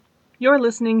You're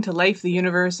listening to Life, the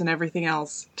Universe, and Everything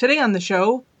Else. Today on the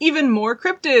show, even more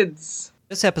cryptids!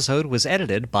 This episode was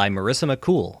edited by Marissa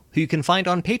McCool, who you can find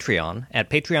on Patreon at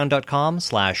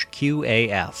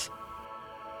patreon.com/QAF.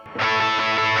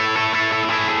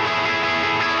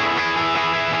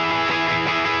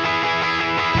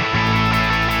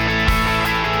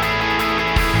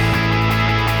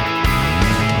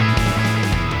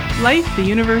 Life, the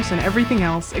Universe, and Everything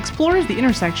Else explores the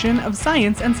intersection of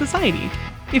science and society.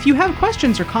 If you have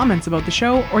questions or comments about the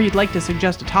show, or you'd like to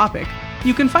suggest a topic,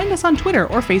 you can find us on Twitter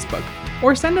or Facebook,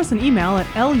 or send us an email at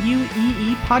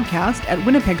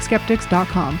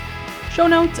lueepodcast@winnipegskeptics.com. Show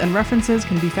notes and references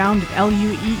can be found at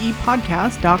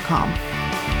lueepodcast.com.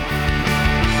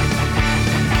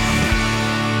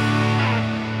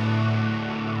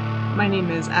 My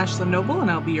name is Ashlyn Noble, and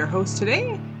I'll be your host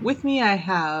today. With me I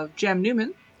have Jem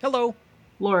Newman. Hello.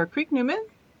 Laura Creek Newman.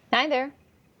 Hi there.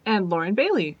 And Lauren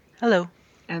Bailey. Hello.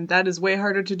 And that is way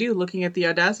harder to do looking at the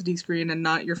Audacity screen and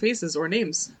not your faces or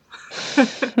names.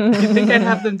 You'd think I'd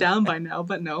have them down by now,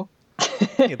 but no.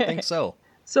 You'd think so.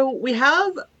 So we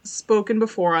have spoken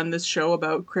before on this show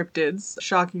about cryptids,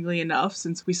 shockingly enough,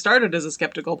 since we started as a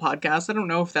skeptical podcast. I don't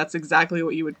know if that's exactly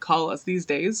what you would call us these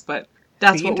days, but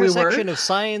that's what we were. The intersection of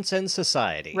science and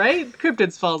society. Right?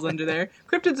 Cryptids falls under there.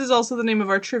 Cryptids is also the name of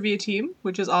our trivia team,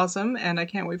 which is awesome, and I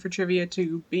can't wait for trivia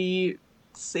to be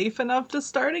safe enough to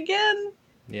start again.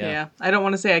 Yeah. I don't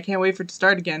want to say I can't wait for it to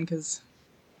start again, because,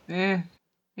 I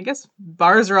guess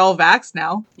bars are all vaxxed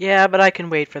now. Yeah, but I can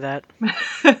wait for that.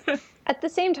 At the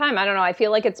same time, I don't know, I feel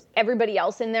like it's everybody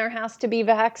else in there has to be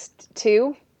vaxxed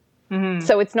too. Mm-hmm.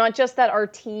 So it's not just that our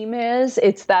team is,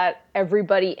 it's that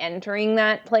everybody entering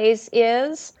that place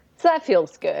is. So that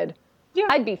feels good. Yeah.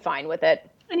 I'd be fine with it.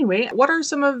 Anyway, what are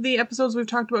some of the episodes we've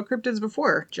talked about cryptids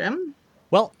before, Jem?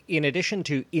 Well, in addition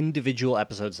to individual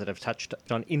episodes that have touched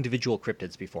on individual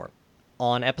cryptids before,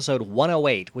 on episode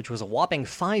 108, which was a whopping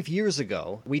 5 years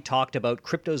ago, we talked about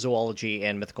cryptozoology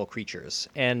and mythical creatures.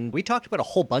 And we talked about a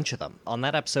whole bunch of them. On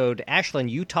that episode, Ashlyn,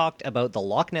 you talked about the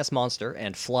Loch Ness Monster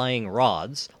and flying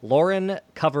rods. Lauren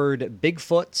covered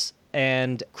Bigfoots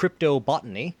and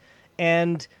cryptobotany.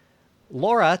 And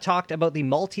Laura talked about the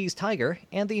Maltese tiger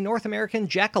and the North American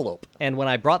jackalope. And when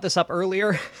I brought this up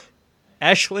earlier,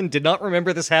 Ashlyn did not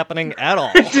remember this happening at all.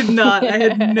 I did not. I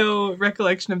had no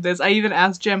recollection of this. I even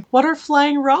asked Jem, what are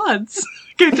flying rods?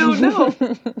 I don't know.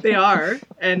 They are.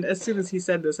 And as soon as he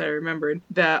said this, I remembered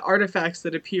the artifacts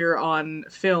that appear on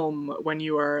film when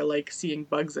you are, like, seeing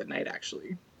bugs at night,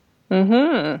 actually.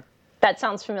 Mm-hmm. That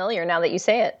sounds familiar now that you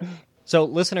say it. So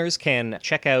listeners can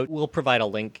check out, we'll provide a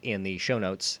link in the show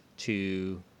notes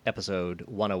to episode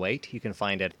 108. You can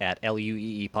find it at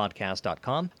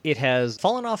lueepodcast.com. It has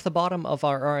fallen off the bottom of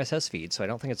our RSS feed, so I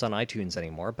don't think it's on iTunes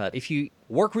anymore, but if you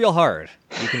work real hard,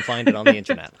 you can find it on the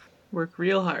internet. Work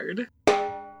real hard.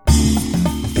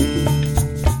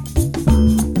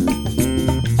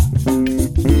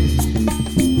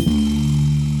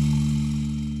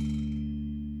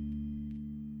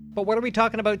 But what are we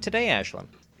talking about today, Ashlyn?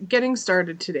 Getting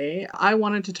started today, I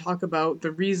wanted to talk about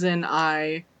the reason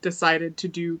I decided to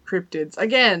do cryptids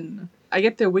again. I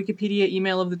get the Wikipedia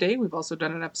email of the day. We've also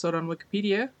done an episode on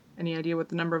Wikipedia. Any idea what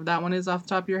the number of that one is off the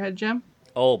top of your head, Jem?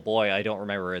 Oh boy, I don't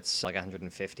remember. It's like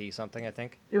 150 something, I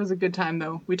think. It was a good time,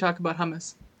 though. We talk about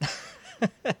hummus.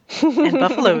 And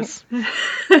buffaloes.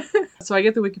 So I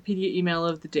get the Wikipedia email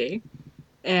of the day.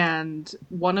 And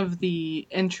one of the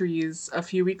entries a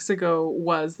few weeks ago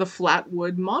was the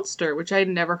Flatwood Monster, which I had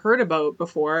never heard about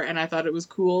before, and I thought it was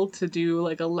cool to do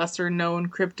like a lesser known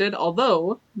cryptid,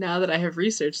 although now that I have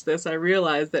researched this, I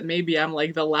realize that maybe I'm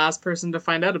like the last person to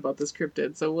find out about this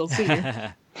cryptid, so we'll see.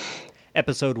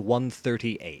 Episode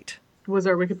 138. Was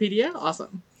our Wikipedia?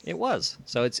 Awesome. It was.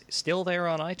 So it's still there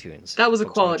on iTunes. That was a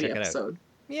Folks wanna quality check it out. episode.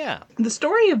 Yeah. The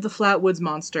story of the Flatwoods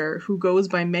Monster, who goes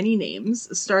by many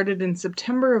names, started in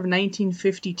September of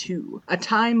 1952, a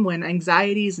time when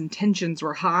anxieties and tensions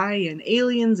were high and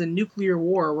aliens and nuclear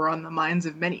war were on the minds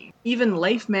of many. Even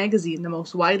Life magazine, the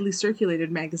most widely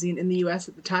circulated magazine in the US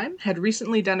at the time, had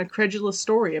recently done a credulous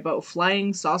story about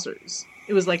flying saucers.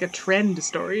 It was like a trend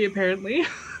story, apparently.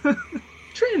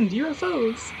 Trend,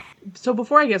 UFOs. So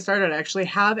before I get started, actually,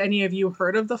 have any of you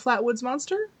heard of the Flatwoods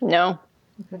Monster? No.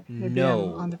 Okay, maybe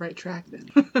No. I'm on the right track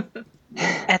then.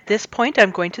 At this point,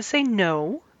 I'm going to say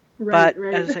no. Right,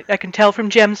 But as I can tell from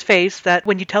Jem's face that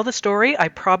when you tell the story, I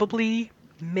probably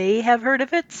may have heard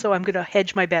of it, so I'm going to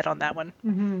hedge my bet on that one.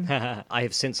 Mm-hmm. I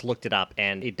have since looked it up,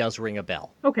 and it does ring a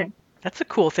bell. Okay. That's a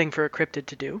cool thing for a cryptid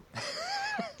to do.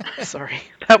 Sorry,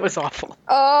 that was awful.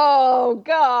 Oh,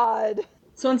 God.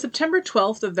 So on September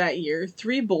 12th of that year,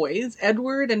 3 boys,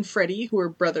 Edward and Freddie, who were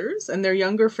brothers, and their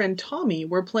younger friend Tommy,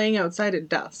 were playing outside at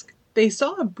dusk. They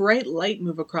saw a bright light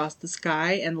move across the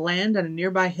sky and land on a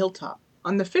nearby hilltop,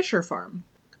 on the Fisher farm.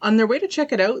 On their way to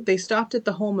check it out, they stopped at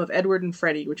the home of Edward and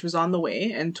Freddie, which was on the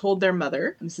way, and told their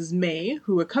mother, Mrs. May,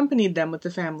 who accompanied them with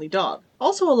the family dog.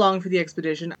 Also along for the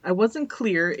expedition, I wasn't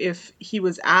clear if he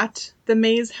was at the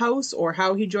Mays' house or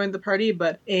how he joined the party,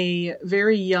 but a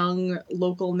very young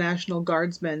local National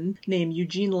Guardsman named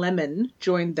Eugene Lemon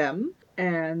joined them,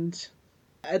 and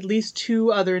at least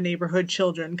 2 other neighborhood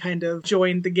children kind of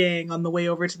joined the gang on the way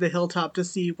over to the hilltop to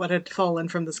see what had fallen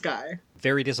from the sky.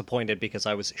 Very disappointed because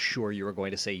I was sure you were going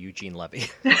to say Eugene Levy.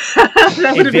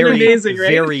 That would have been amazing,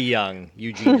 right? Very young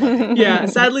Eugene Levy. Yeah,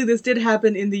 sadly this did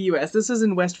happen in the U.S. This was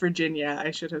in West Virginia, I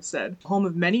should have said. Home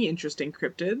of many interesting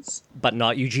cryptids. But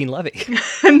not Eugene Levy.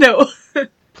 No.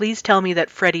 Please tell me that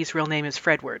Freddie's real name is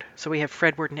Fredward, so we have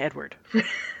Fredward and Edward. As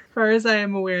far as I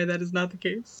am aware, that is not the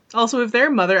case. Also, if their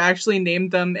mother actually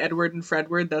named them Edward and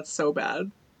Fredward, that's so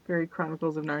bad. Very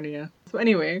Chronicles of Narnia. So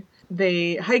anyway,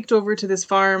 they hiked over to this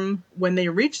farm. When they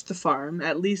reached the farm,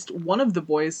 at least one of the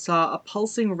boys saw a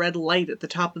pulsing red light at the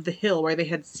top of the hill where they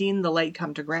had seen the light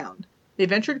come to ground. They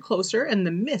ventured closer, and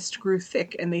the mist grew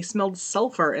thick, and they smelled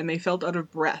sulfur, and they felt out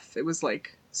of breath. It was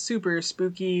like super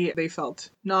spooky. They felt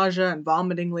nausea and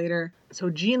vomiting later. So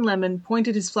Gene Lemon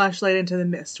pointed his flashlight into the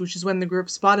mist, which is when the group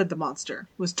spotted the monster.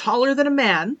 It was taller than a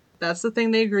man. That's the thing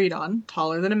they agreed on.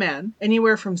 Taller than a man.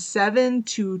 Anywhere from 7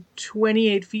 to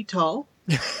 28 feet tall.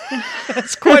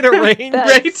 That's quite a range.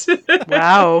 Right?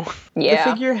 Wow. Yeah.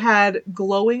 The figure had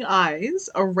glowing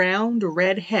eyes, a round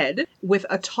red head, with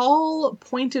a tall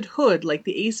pointed hood like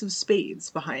the Ace of Spades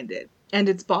behind it. And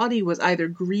its body was either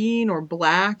green or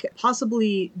black,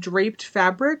 possibly draped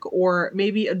fabric, or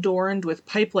maybe adorned with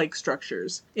pipe-like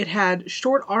structures. It had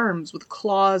short arms with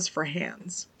claws for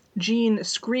hands. Jean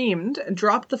screamed,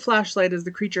 dropped the flashlight as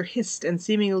the creature hissed, and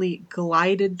seemingly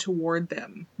glided toward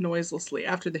them, noiselessly,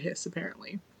 after the hiss,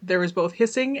 apparently. There was both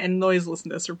hissing and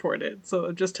noiselessness reported, so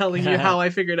I'm just telling you how I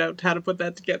figured out how to put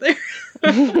that together.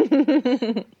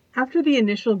 After the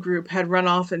initial group had run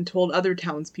off and told other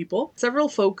townspeople, several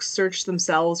folks searched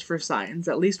themselves for signs,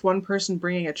 at least one person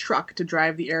bringing a truck to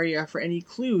drive the area for any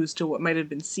clues to what might have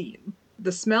been seen.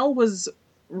 The smell was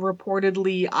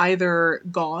reportedly either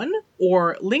gone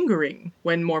or lingering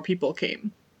when more people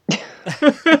came.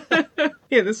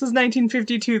 Yeah, this was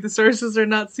 1952. The sources are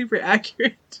not super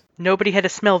accurate. Nobody had a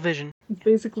smell vision. It's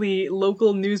basically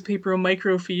local newspaper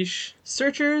microfiche.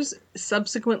 Searchers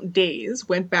subsequent days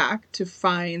went back to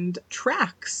find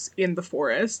tracks in the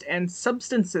forest and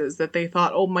substances that they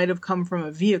thought, might have come from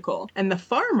a vehicle. And the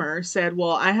farmer said,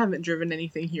 well, I haven't driven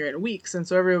anything here in weeks. And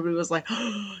so everybody was like,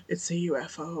 it's a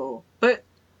UFO. But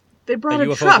they brought a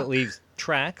UFO truck. that leaves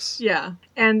tracks? Yeah.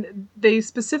 And they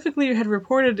specifically had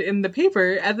reported in the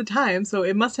paper at the time, so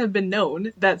it must have been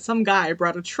known that some guy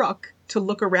brought a truck to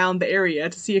look around the area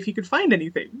to see if he could find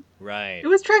anything. Right. It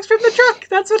was tracks from the truck.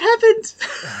 That's what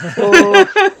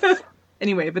happened.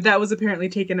 Anyway, but that was apparently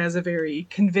taken as a very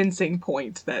convincing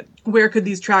point that where could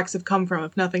these tracks have come from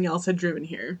if nothing else had driven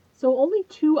here? So only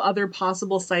 2 other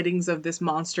possible sightings of this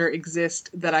monster exist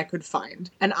that I could find.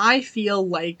 And I feel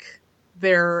like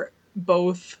they're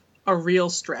both a real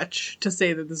stretch to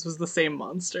say that this was the same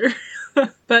monster.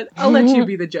 But I'll let you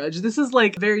be the judge. This is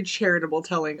like very charitable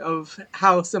telling of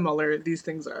how similar these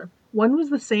things are. One was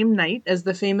the same night as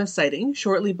the famous sighting,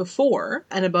 shortly before,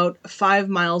 and about 5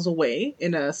 miles away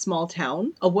in a small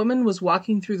town. A woman was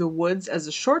walking through the woods as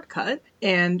a shortcut,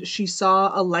 and she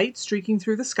saw a light streaking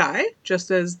through the sky,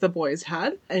 just as the boys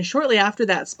had, and shortly after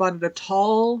that spotted a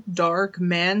tall, dark,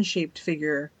 man-shaped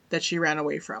figure that she ran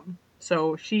away from.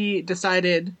 So she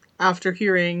decided, after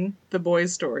hearing the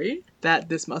boy's story, that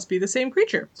this must be the same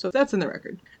creature. So that's in the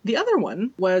record. The other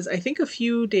one was, I think, a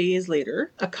few days later.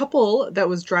 A couple that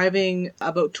was driving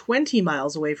about 20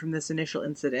 miles away from this initial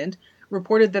incident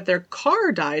reported that their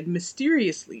car died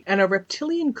mysteriously, and a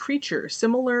reptilian creature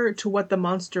similar to what the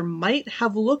monster might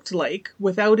have looked like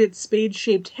without its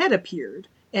spade-shaped head appeared,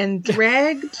 and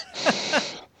dragged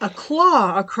a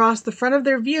claw across the front of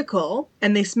their vehicle,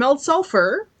 and they smelled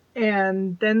sulfur,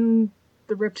 and then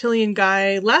the reptilian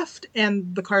guy left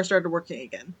and the car started working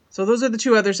again. So those are the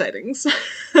 2 other sightings.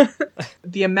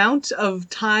 The amount of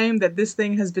time that this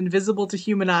thing has been visible to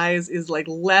human eyes is like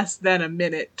less than a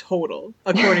minute total,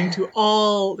 according to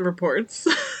all the reports.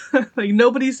 Like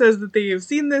nobody says that they have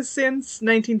seen this since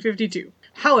 1952.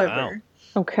 However,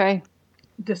 Okay.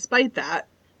 despite that,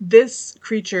 this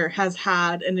creature has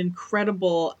had an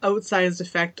incredible outsized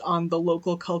effect on the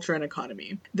local culture and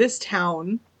economy. This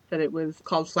town that it was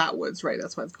called Flatwoods, right?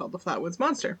 That's why it's called the Flatwoods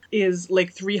Monster, is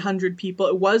like 300 people.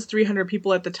 It was 300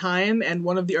 people at the time, and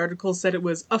one of the articles said it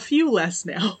was a few less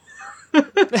now.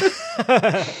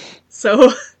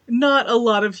 So, not a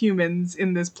lot of humans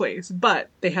in this place, but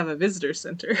they have a visitor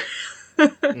center.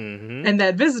 Mm-hmm. And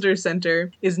that visitor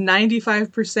center is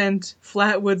 95%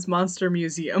 Flatwoods Monster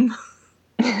Museum.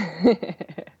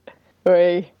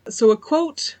 Right. So a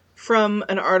quote from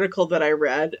an article that I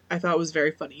read I thought was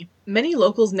very funny. Many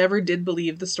locals never did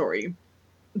believe the story,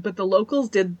 but the locals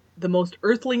did the most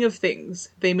earthling of things.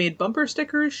 They made bumper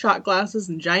stickers, shot glasses,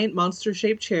 and giant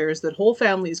monster-shaped chairs that whole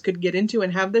families could get into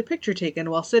and have their picture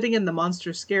taken while sitting in the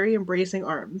monster's scary, embracing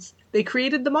arms. They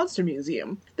created the Monster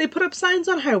Museum. They put up signs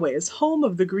on highways, home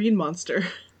of the Green Monster.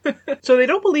 So they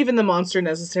don't believe in the monster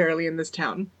necessarily in this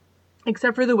town.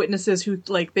 Except for the witnesses who,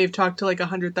 like, they've talked to like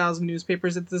 100,000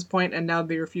 newspapers at this point, and now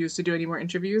they refuse to do any more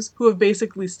interviews, who have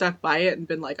basically stuck by it and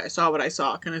been like, I saw what I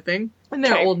saw, kind of thing. And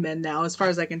they're Okay. old men now, as far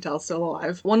as I can tell, still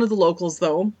alive. One of the locals,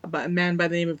 though, a man by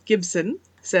the name of Gibson,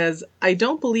 says, I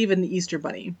don't believe in the Easter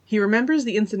Bunny. He remembers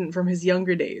the incident from his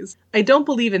younger days. I don't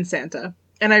believe in Santa.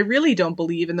 And I really don't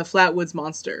believe in the Flatwoods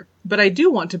Monster. But I do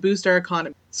want to boost our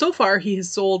economy. So far, he has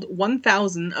sold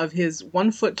 1,000 of his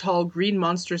 1-foot-tall green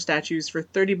monster statues for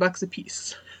 $30 a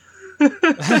piece.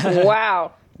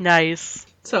 Wow. Nice.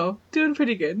 So, doing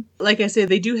pretty good. Like I say,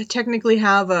 they do technically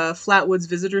have a Flatwoods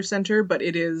Visitor Center, but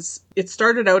it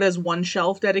started out as one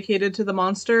shelf dedicated to the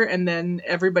monster, and then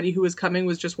everybody who was coming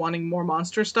was just wanting more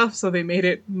monster stuff, so they made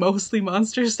it mostly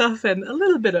monster stuff and a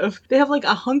little bit of... They have like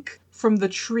a hunk from the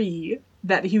tree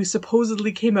that he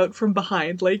supposedly came out from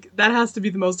behind. Like, that has to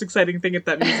be the most exciting thing at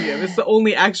that museum. It's the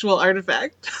only actual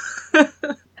artifact.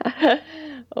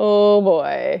 Oh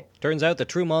boy. Turns out the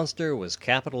true monster was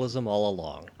capitalism all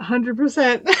along.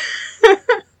 100%.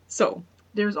 So,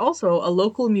 there's also a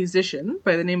local musician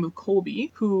by the name of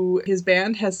Colby, who his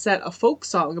band has set a folk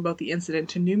song about the incident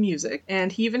to new music,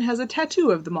 and he even has a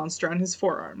tattoo of the monster on his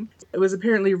forearm. It was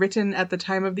apparently written at the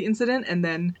time of the incident, and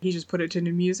then he just put it to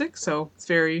new music, so it's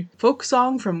very folk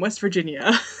song from West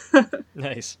Virginia.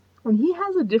 Nice. And he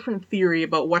has a different theory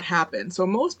about what happened. So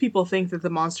most people think that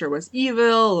the monster was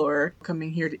evil or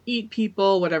coming here to eat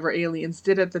people, whatever aliens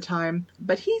did at the time.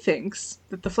 But he thinks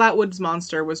that the Flatwoods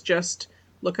Monster was just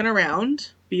looking around,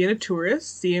 being a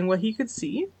tourist, seeing what he could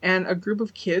see, and a group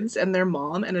of kids and their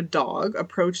mom and a dog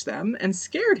approached them and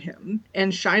scared him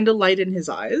and shined a light in his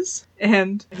eyes.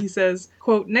 And he says,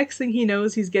 quote, next thing he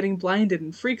knows, he's getting blinded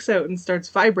and freaks out and starts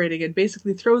vibrating and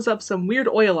basically throws up some weird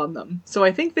oil on them. So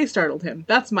I think they startled him.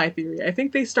 That's my theory. I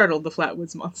think they startled the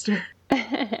Flatwoods Monster.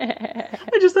 I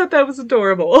just thought that was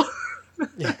adorable.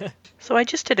 So I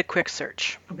just did a quick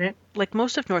search. Okay. Like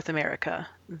most of North America,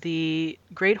 the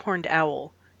great horned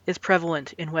owl is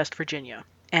prevalent in West Virginia.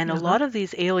 And a lot of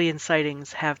these alien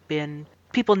sightings have been...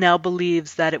 People now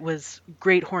believes that it was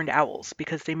great horned owls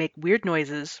because they make weird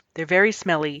noises, they're very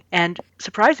smelly, and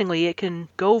surprisingly, it can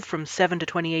go from 7 to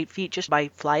 28 feet just by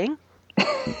flying.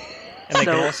 And they can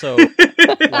So- also...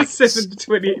 like, 7 to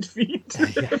 28 feet.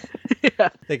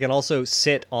 They can also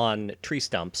sit on tree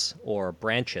stumps or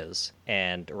branches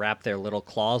and wrap their little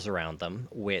claws around them,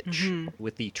 which,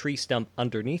 with the tree stump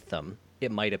underneath them,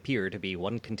 it might appear to be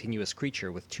one continuous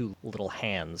creature with two little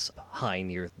hands high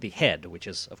near the head, which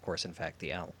is, of course, in fact,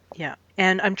 the owl. Yeah.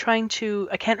 And I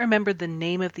can't remember the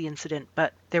name of the incident,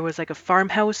 but there was like a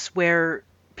farmhouse where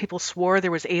people swore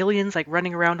there was aliens like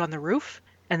running around on the roof,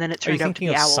 and then it Are you turned out to thinking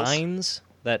be of owls. Signs?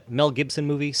 That Mel Gibson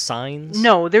movie, Signs?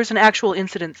 No, there's an actual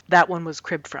incident that one was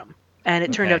cribbed from, and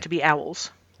it turned Okay. out to be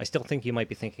owls. I still think you might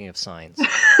be thinking of Signs.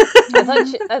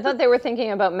 I thought they were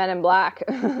thinking about Men in Black.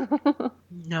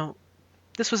 No.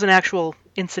 This was an actual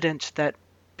incident that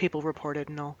people reported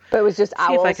and all. But it was just See if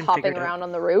I owls can figure hopping it out. around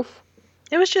on the roof.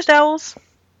 It was just owls.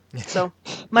 So,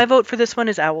 my vote for this one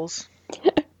is owls.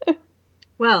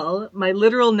 Well, my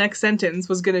literal next sentence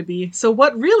was going to be, so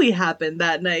what really happened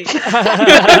that night?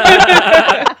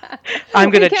 I'm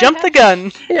going to jump the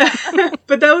gun. Yeah,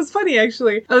 but that was funny,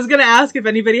 actually. I was going to ask if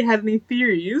anybody had any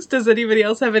theories. Does anybody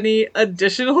else have any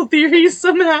additional theories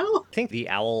somehow? I think the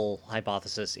owl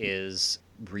hypothesis is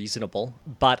reasonable,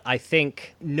 but I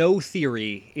think no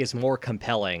theory is more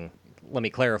compelling. Let me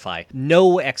clarify.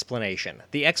 No explanation.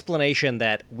 The explanation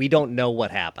that we don't know what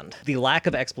happened. The lack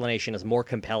of explanation is more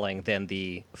compelling than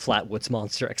the Flatwoods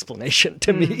Monster explanation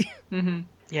to me.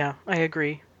 Yeah, I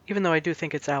agree. Even though I do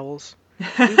think it's owls.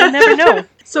 We will never know.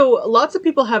 So lots of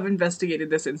people have investigated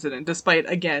this incident, despite,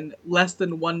 again, less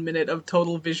than 1 minute of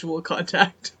total visual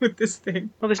contact with this thing.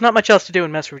 Well, there's not much else to do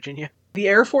in West Virginia. The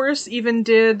Air Force even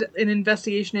did an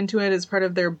investigation into it as part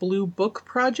of their Blue Book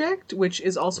project, which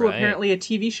is also apparently a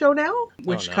TV show now,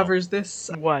 which covers this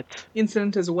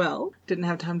incident as well. Didn't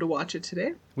have time to watch it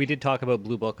today. We did talk about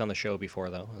Blue Book on the show before,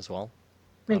 though, as well.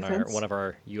 Makes on sense. one of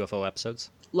our UFO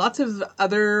episodes. Lots of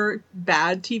other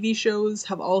bad TV shows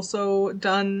have also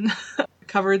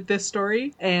covered this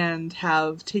story and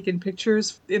have taken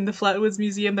pictures in the Flatwoods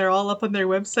Museum. They're all up on their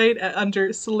website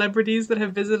under celebrities that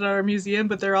have visited our museum,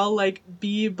 but they're all like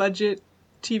B-budget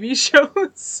TV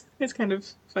shows. It's kind of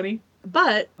funny.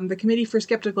 But the Committee for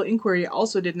Skeptical Inquiry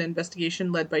also did an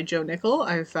investigation led by Joe Nickel.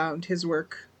 I've found his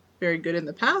work very good in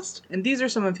the past, and these are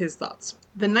some of his thoughts.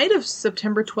 The night of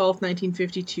September 12th,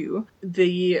 1952,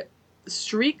 the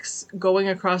streaks going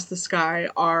across the sky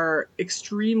are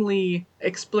extremely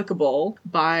explicable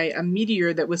by a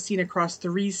meteor that was seen across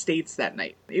 3 states that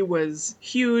night. It was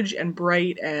huge and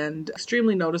bright and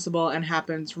extremely noticeable and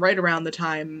happens right around the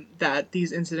time that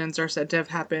these incidents are said to have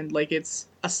happened. Like, it's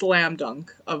a slam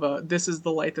dunk of this is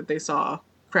the light that they saw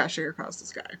crashing across the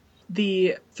sky.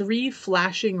 The 3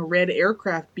 flashing red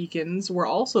aircraft beacons were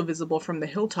also visible from the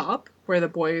hilltop where the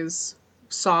boys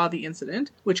saw the incident,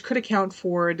 which could account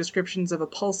for descriptions of a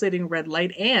pulsating red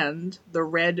light and the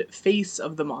red face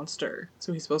of the monster.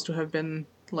 So he's supposed to have been,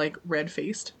 like,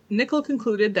 red-faced. Nickel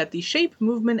concluded that the shape,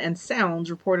 movement, and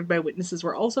sounds reported by witnesses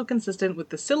were also consistent with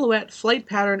the silhouette, flight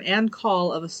pattern, and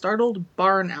call of a startled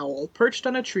barn owl perched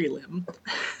on a tree limb.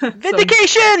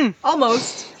 Vindication!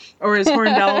 Almost. Or is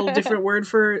horned owl a different word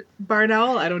for barn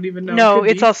owl? I don't even know. No,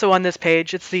 it's also on this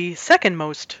page. It's the second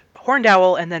most. Horned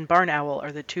owl and then barn owl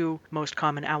are the 2 most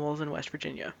common owls in West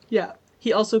Virginia. Yeah.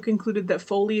 He also concluded that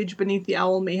foliage beneath the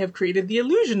owl may have created the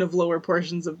illusion of lower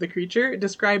portions of the creature,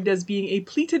 described as being a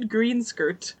pleated green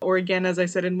skirt. Or again, as I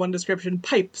said in one description,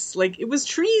 pipes. Like, it was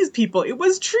trees, people. It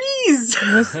was trees!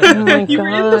 Oh my You were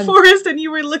in the forest and you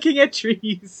were looking at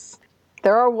trees.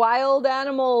 There are wild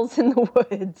animals in the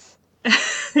woods.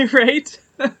 Right?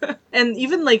 And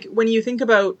even, like, when you think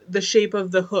about the shape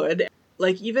of the hood,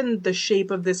 like, even the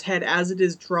shape of this head as it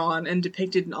is drawn and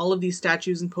depicted in all of these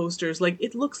statues and posters, like,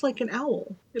 it looks like an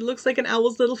owl. It looks like an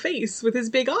owl's little face with his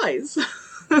big eyes.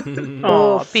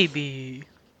 Oh, baby.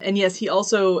 And yes, he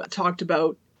also talked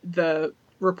about the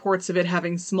reports of it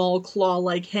having small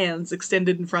claw-like hands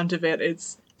extended in front of it.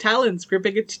 Its talons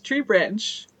gripping a tree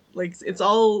branch. Like, it's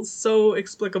all so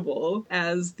explicable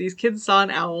as these kids saw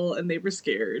an owl and they were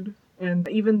scared. And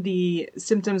even the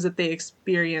symptoms that they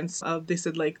experienced, they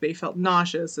said, like, they felt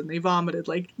nauseous and they vomited.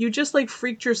 Like, you just, like,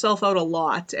 freaked yourself out a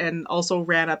lot and also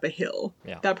ran up a hill.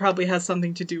 Yeah. That probably has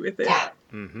something to do with it.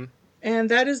 Mm-hmm. And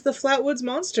that is the Flatwoods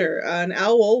Monster, an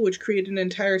owl which created an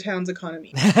entire town's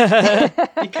economy.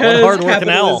 Because hard-working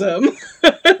capitalism.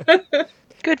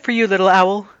 Good for you, little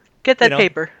owl. Get that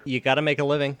paper. You gotta make a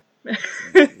living.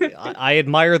 I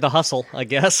admire the hustle, I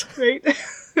guess. Right?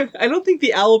 I don't think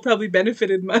the owl probably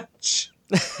benefited much.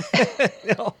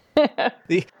 No.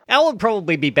 The owl would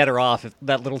probably be better off if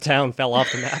that little town fell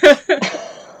off the map.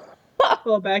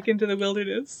 Fall back into the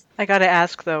wilderness. I gotta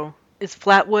ask, though, is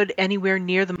Flatwood anywhere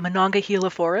near the Monongahela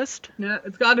Forest? Yeah,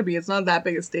 it's gotta be. It's not that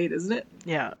big a state, isn't it?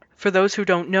 Yeah. For those who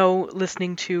don't know,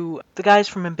 listening to the guys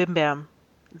from Mbimbam,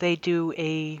 they do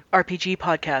a RPG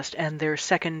podcast, and their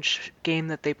second game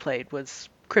that they played was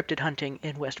cryptid hunting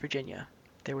in West Virginia.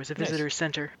 There was a visitor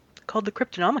center called the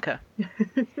Cryptonomica.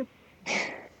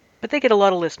 But they get a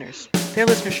lot of listeners. Their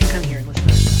listeners should come here and listen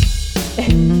to this.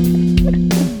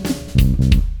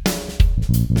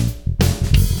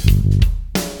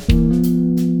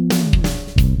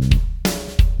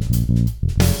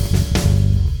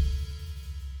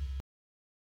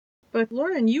 But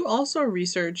Lauren, you also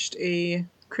researched a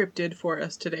cryptid for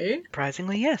us today.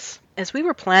 Surprisingly, yes. As we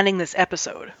were planning this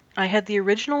episode, I had the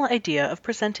original idea of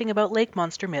presenting about lake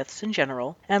monster myths in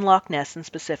general, and Loch Ness in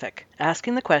specific,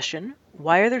 asking the question,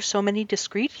 why are there so many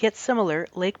discrete yet similar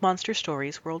lake monster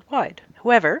stories worldwide?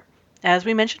 However, as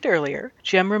we mentioned earlier,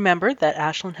 Jem remembered that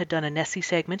Ashlyn had done a Nessie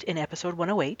segment in episode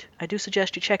 108. I do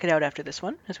suggest you check it out after this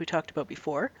one, as we talked about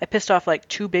before. I pissed off like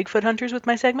 2 Bigfoot hunters with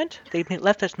my segment. They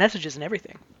left us messages and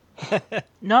everything.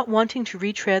 Not wanting to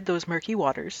retread those murky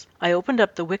waters, I opened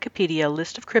up the Wikipedia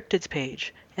list of cryptids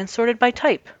page and sorted by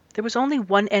type. There was only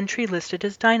one entry listed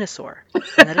as dinosaur,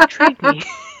 and that intrigued me.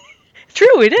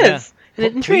 True, it is. Yeah. And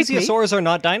it intrigued me. Plesiosaurs are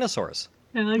not dinosaurs.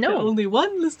 And like the only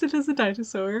one listed as a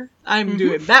dinosaur. I'm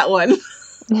doing that one.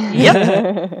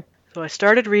 Yep. So I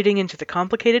started reading into the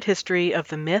complicated history of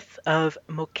the myth of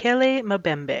Mokele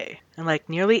Mabembe. And like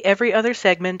nearly every other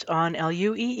segment on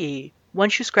LUEE,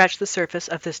 Once you scratch the surface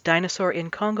of this dinosaur in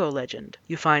Congo legend,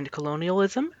 you find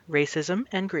colonialism, racism,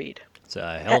 and greed. It's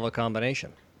a hell of a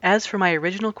combination. As for my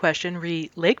original question re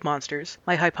lake monsters,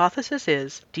 my hypothesis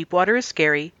is deep water is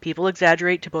scary, people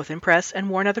exaggerate to both impress and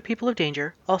warn other people of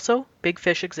danger. Also, big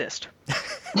fish exist.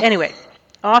 Anyway,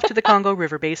 off to the Congo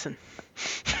River Basin.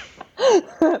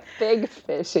 Big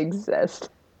fish exist.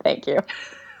 Thank you.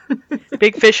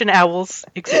 Big fish and owls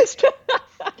exist.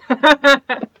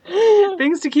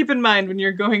 Things to keep in mind when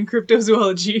you're going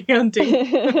cryptozoology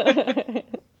hunting.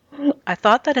 I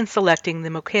thought that in selecting the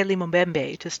Mokele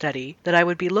Mbembe to study, that I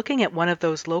would be looking at one of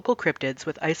those local cryptids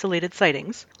with isolated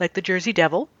sightings, like the Jersey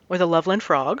Devil, or the Loveland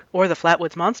Frog, or the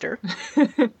Flatwoods Monster.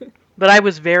 But I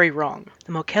was very wrong.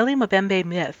 The Mokele Mbembe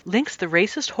myth links the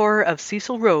racist horror of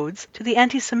Cecil Rhodes to the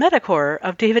anti-Semitic horror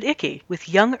of David Icke, with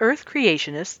young Earth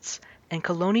creationists and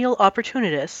colonial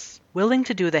opportunists willing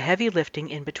to do the heavy lifting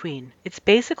in between. It's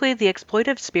basically the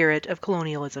exploitive spirit of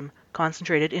colonialism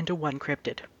concentrated into one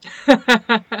cryptid.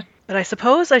 But I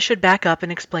suppose I should back up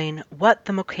and explain what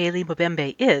the Mokele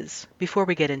Mbembe is before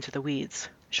we get into the weeds.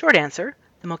 Short answer,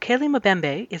 the Mokele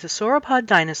Mbembe is a sauropod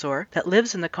dinosaur that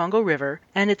lives in the Congo River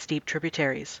and its deep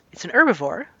tributaries. It's an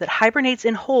herbivore that hibernates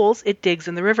in holes it digs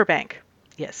in the riverbank.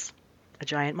 Yes, a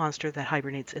giant monster that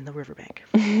hibernates in the riverbank.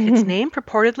 Its name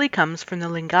purportedly comes from the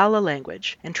Lingala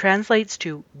language and translates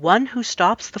to one who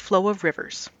stops the flow of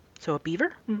rivers. So a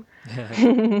beaver?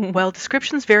 While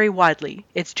descriptions vary widely,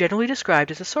 it's generally described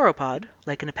as a sauropod,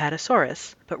 like an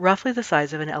apatosaurus, but roughly the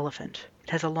size of an elephant. It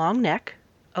has a long neck,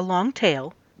 a long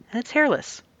tail, and it's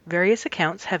hairless. Various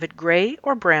accounts have it gray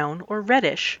or brown or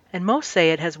reddish, and most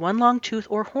say it has one long tooth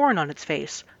or horn on its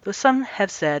face, though some have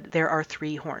said there are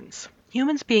 3 horns.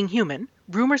 Humans being human,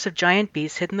 rumors of giant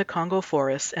beasts hid in the Congo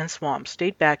forests and swamps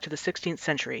date back to the 16th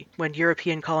century, when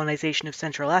European colonization of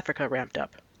Central Africa ramped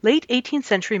up. Late 18th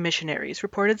century missionaries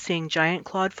reported seeing giant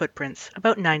clawed footprints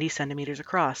about 90 centimeters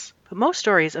across. But most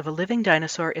stories of a living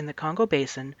dinosaur in the Congo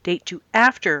Basin date to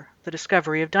after the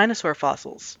discovery of dinosaur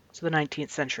fossils, so the 19th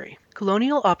century.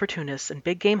 Colonial opportunists and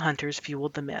big game hunters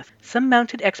fueled the myth. Some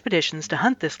mounted expeditions to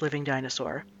hunt this living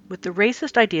dinosaur, with the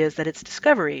racist ideas that its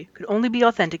discovery could only be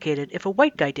authenticated if a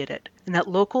white guy did it, and that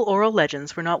local oral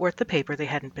legends were not worth the paper they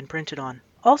hadn't been printed on.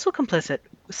 Also complicit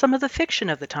was some of the fiction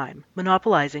of the time,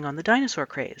 monopolizing on the dinosaur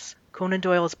craze. Conan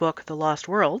Doyle's book The Lost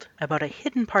World, about a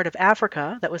hidden part of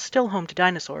Africa that was still home to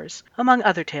dinosaurs, among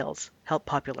other tales, helped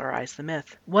popularize the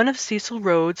myth. One of Cecil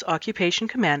Rhodes' occupation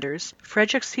commanders,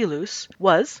 Frederick Selous,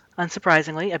 was,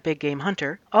 unsurprisingly, a big game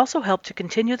hunter, also helped to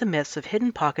continue the myths of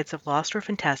hidden pockets of lost or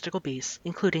fantastical beasts,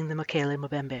 including the Mokele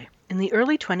Mbembe. In the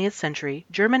early 20th century,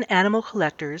 German animal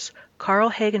collectors Karl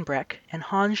Hagenbeck and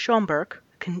Hans Schomburg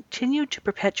continued to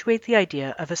perpetuate the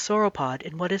idea of a sauropod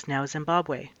in what is now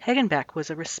Zimbabwe. Hagenbeck was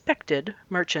a respected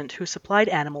merchant who supplied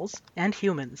animals and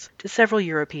humans to several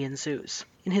European zoos.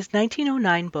 In his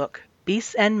 1909 book,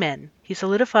 Beasts and Men, he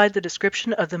solidified the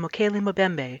description of the Mokele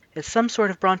Mbembe as some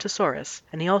sort of brontosaurus,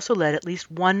 and he also led at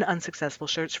least one unsuccessful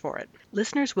search for it.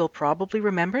 Listeners will probably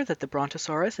remember that the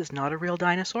brontosaurus is not a real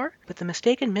dinosaur, but the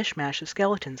mistaken mishmash of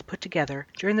skeletons put together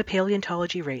during the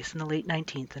paleontology race in the late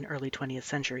 19th and early 20th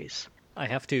centuries. I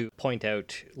have to point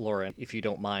out, Laura, if you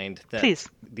don't mind, that Please.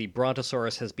 The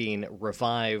Brontosaurus has been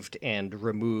revived and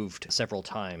removed several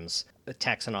times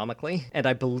taxonomically, and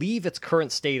I believe its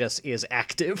current status is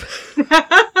active.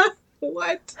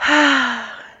 What?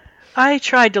 I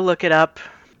tried to look it up.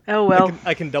 Oh well.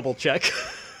 I can double check.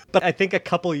 But I think a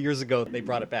couple years ago they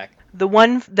brought it back. The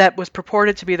one that was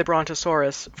purported to be the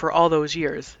Brontosaurus for all those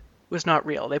years was not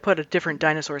real. They put a different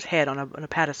dinosaur's head on an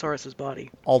Apatosaurus's body.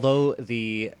 Although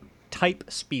the type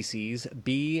species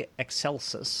B.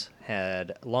 excelsus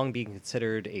had long been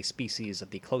considered a species of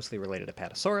the closely related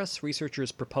Apatosaurus,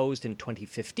 researchers proposed in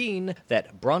 2015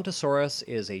 that Brontosaurus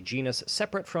is a genus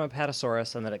separate from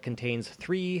Apatosaurus and that it contains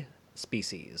 3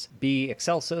 species: B.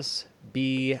 excelsus,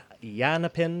 B.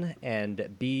 yanapin, and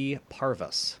B.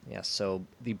 parvus. Yes, so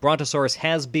the Brontosaurus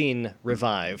has been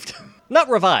revived. Not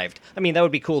revived. I mean, that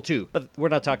would be cool too, but we're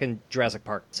not talking Jurassic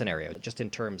Park scenario, just in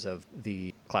terms of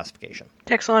the classification.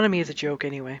 Taxonomy is a joke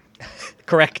anyway.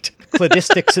 Correct.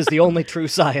 Cladistics is the only true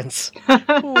science.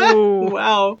 Ooh.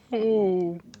 Wow.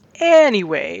 Ooh.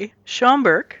 Anyway,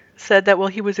 Schomburg said that while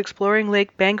he was exploring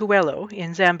Lake Bangweolo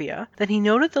in Zambia, that he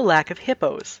noted the lack of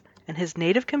hippos, and his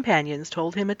native companions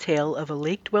told him a tale of a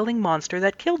lake-dwelling monster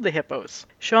that killed the hippos.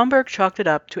 Schomburg chalked it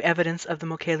up to evidence of the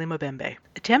Mokele Mbembe.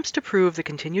 Attempts to prove the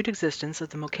continued existence of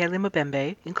the Mokele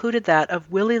Mbembe included that of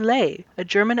Willy Ley, a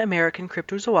German-American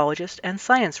cryptozoologist and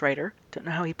science writer, don't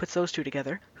know how he puts those two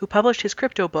together, who published his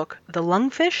crypto book, The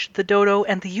Lungfish, the Dodo,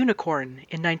 and the Unicorn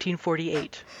in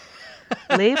 1948.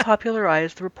 Ley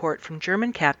popularized the report from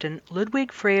German captain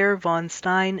Ludwig Freyer von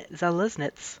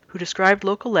Stein-Zalesnitz, who described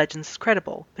local legends as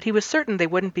credible, but he was certain they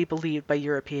wouldn't be believed by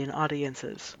European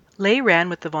audiences. Ley ran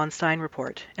with the von Stein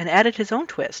report and added his own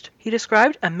twist. He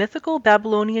described a mythical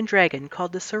Babylonian dragon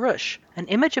called the Sarush, an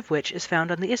image of which is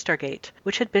found on the Istar Gate,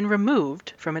 which had been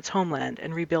removed from its homeland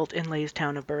and rebuilt in Ley's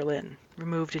town of Berlin.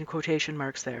 Removed in quotation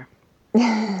marks there.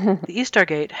 The Istar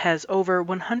Gate has over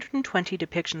 120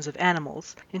 depictions of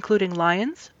animals, including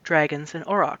lions, dragons, and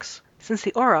aurochs. Since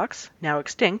the aurochs, now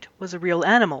extinct, was a real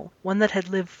animal, one that had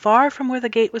lived far from where the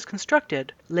gate was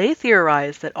constructed, Ley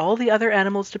theorized that all the other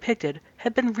animals depicted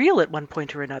had been real at one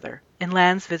point or another, in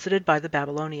lands visited by the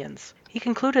Babylonians. He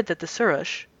concluded that the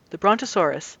Sarush, the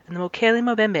Brontosaurus, and the Mokele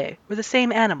Mbembe were the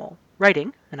same animal,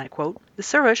 writing, and I quote, "The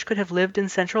Sarush could have lived in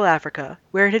Central Africa,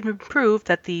 where it had been proved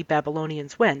that the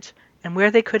Babylonians went, and where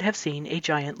they could have seen a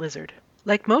giant lizard."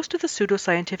 Like most of the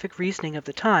pseudoscientific reasoning of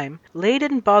the time, Ley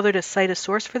didn't bother to cite a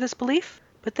source for this belief,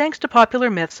 but thanks to popular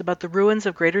myths about the ruins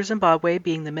of Greater Zimbabwe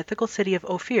being the mythical city of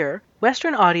Ophir,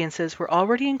 Western audiences were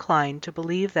already inclined to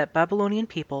believe that Babylonian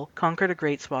people conquered a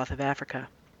great swath of Africa.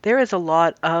 There is a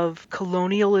lot of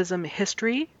colonialism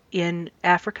history in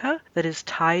Africa that is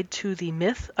tied to the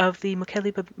myth of the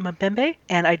Mokele Mbembe,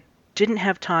 and I didn't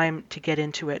have time to get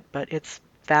into it, but it's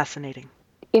fascinating.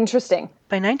 Interesting.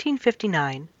 By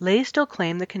 1959, Ley still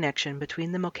claimed the connection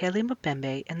between the Mokele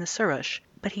Mbembe and the Sarush,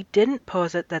 but he didn't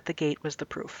posit that the gate was the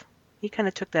proof. He kind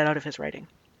of took that out of his writing.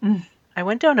 I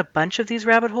went down a bunch of these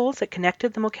rabbit holes that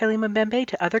connected the Mokele Mbembe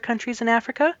to other countries in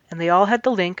Africa, and they all had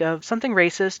the link of something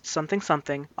racist, something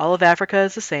something. All of Africa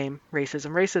is the same.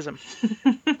 Racism, racism.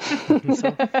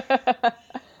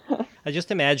 I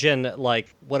just imagine,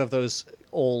 like, one of those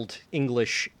old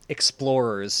English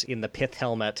explorers in the pith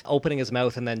helmet opening his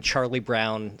mouth, and then Charlie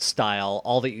Brown style,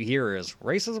 all that you hear is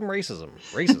racism, racism,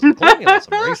 racism,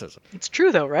 colonialism, racism. It's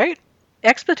true, though, right?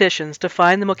 Expeditions to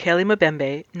find the Mokele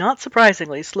Mbembe, not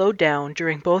surprisingly, slowed down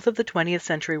during both of the 20th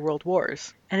century world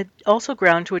wars, and it also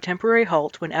ground to a temporary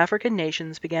halt when African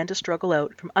nations began to struggle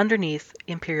out from underneath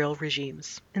imperial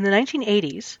regimes. In the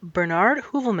 1980s, Bernard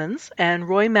Heuvelmans and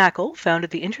Roy Mackal founded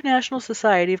the International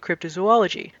Society of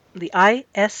Cryptozoology. The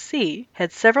ISC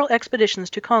had several expeditions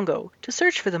to Congo to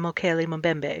search for the Mokele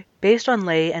Mbembe, based on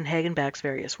Ley and Hagenbeck's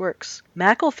various works.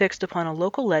 Mackal fixed upon a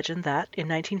local legend that, in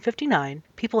 1959,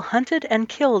 people hunted and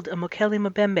killed a Mokele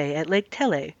Mbembe at Lake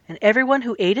Tele, and everyone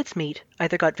who ate its meat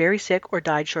either got very sick or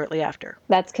died shortly after.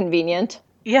 That's convenient.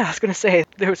 Yeah, I was going to say,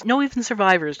 there was no even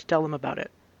survivors to tell them about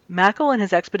it. Mackal and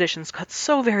his expeditions got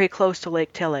so very close to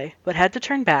Lake Tele, but had to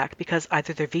turn back because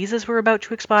either their visas were about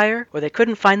to expire, or they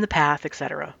couldn't find the path,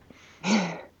 etc.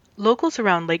 Locals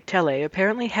around Lake Tele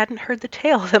apparently hadn't heard the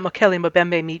tale that Mokele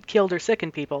Mbembe meat killed or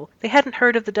sickened people. They hadn't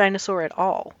heard of the dinosaur at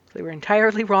all. They were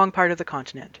entirely wrong part of the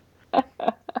continent.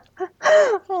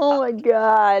 Oh my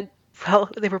god. Well,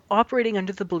 they were operating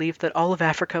under the belief that all of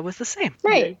Africa was the same.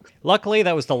 Right. Luckily,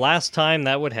 that was the last time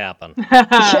that would happen.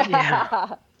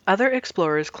 Yeah. Other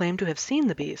explorers claimed to have seen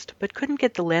the beast, but couldn't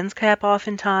get the lens cap off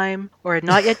in time, or had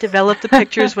not yet developed the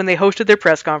pictures when they hosted their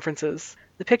press conferences.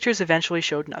 The pictures eventually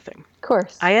showed nothing. Of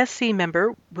course. ISC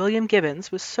member William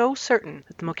Gibbons was so certain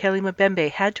that the Mokele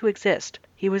Mbembe had to exist.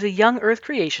 He was a young Earth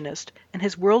creationist, and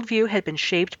his worldview had been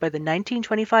shaped by the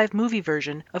 1925 movie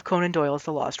version of Conan Doyle's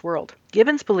The Lost World.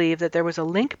 Gibbons believed that there was a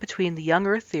link between the young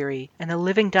Earth theory and the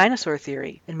living dinosaur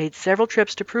theory, and made several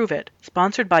trips to prove it,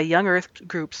 sponsored by young Earth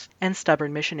groups and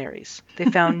stubborn missionaries. They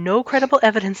found no credible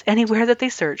evidence anywhere that they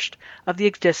searched of the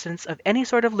existence of any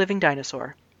sort of living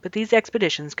dinosaur, but these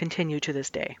expeditions continue to this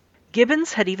day.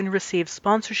 Gibbons had even received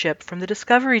sponsorship from the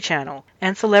Discovery Channel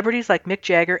and celebrities like Mick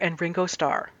Jagger and Ringo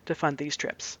Starr to fund these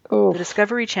trips. Oof. The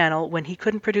Discovery Channel, when he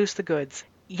couldn't produce the goods,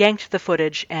 yanked the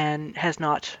footage and has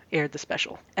not aired the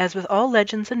special. As with all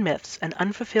legends and myths and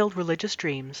unfulfilled religious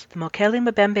dreams, the Mokele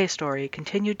Mbembe story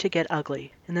continued to get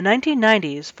ugly. In the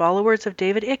 1990s, followers of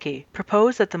David Icke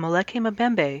proposed that the Mokele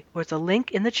Mbembe was a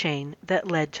link in the chain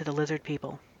that led to the lizard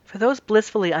people. For those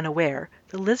blissfully unaware,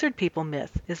 the lizard people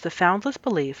myth is the foundless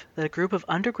belief that a group of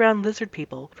underground lizard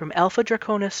people from Alpha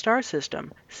Draconis star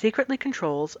system secretly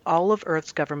controls all of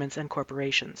Earth's governments and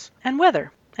corporations, and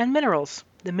weather, and minerals.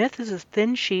 The myth is a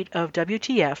thin sheet of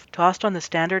WTF tossed on the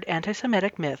standard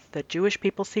anti-Semitic myth that Jewish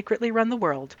people secretly run the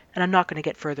world, and I'm not going to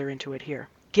get further into it here.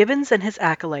 Gibbons and his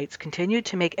acolytes continued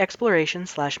to make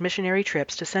exploration/missionary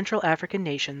trips to Central African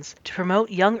nations to promote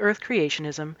young Earth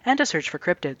creationism and to search for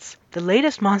cryptids. The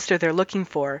latest monster they're looking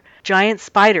for, giant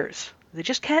spiders. They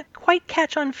just can't quite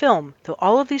catch on film, though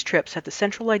all of these trips have the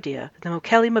central idea that the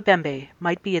Mokele Mbembe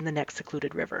might be in the next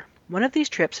secluded river. One of these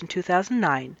trips in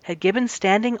 2009 had Gibbons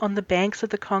standing on the banks of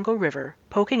the Congo River,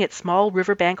 poking at small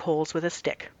riverbank holes with a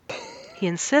stick. He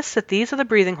insists that these are the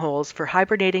breathing holes for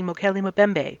hibernating Mokele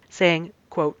Mbembe, saying,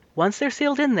 quote, "Once they're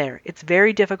sealed in there, it's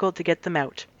very difficult to get them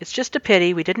out. It's just a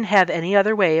pity we didn't have any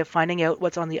other way of finding out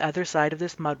what's on the other side of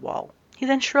this mud wall." He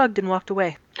then shrugged and walked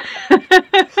away.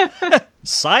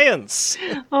 Science!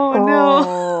 Oh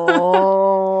no.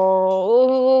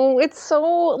 Oh, it's so,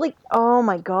 like, oh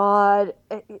my God.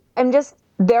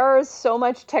 There is so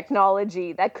much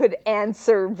technology that could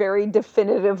answer very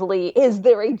definitively, is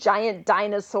there a giant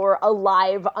dinosaur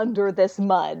alive under this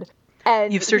mud?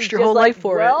 And You've searched your whole life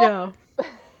for it. Yeah.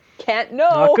 Can't know.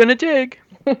 Not gonna dig.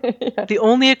 Yeah. The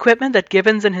only equipment that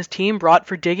Gibbons and his team brought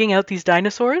for digging out these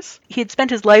dinosaurs, he had spent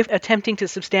his life attempting to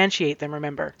substantiate them,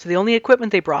 remember? So the only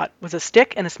equipment they brought was a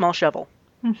stick and a small shovel.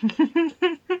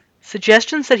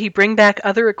 Suggestions that he bring back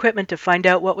other equipment to find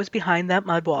out what was behind that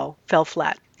mud wall fell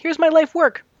flat. Here's my life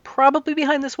work. Probably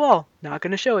behind this wall. Not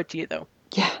going to show it to you, though.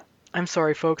 Yeah. I'm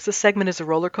sorry, folks. This segment is a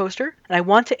roller coaster, and I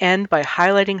want to end by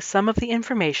highlighting some of the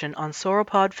information on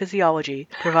sauropod physiology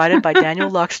provided by Daniel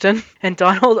Luxton and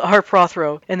Donald R.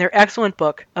 Prothero in their excellent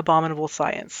book, Abominable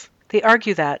Science. They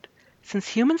argue that, since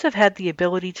humans have had the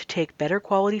ability to take better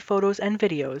quality photos and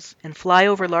videos and fly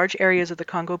over large areas of the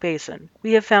Congo Basin,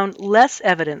 we have found less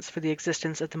evidence for the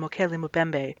existence of the Mokele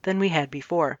Mbembe than we had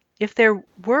before. If there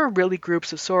were really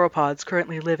groups of sauropods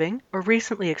currently living or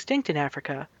recently extinct in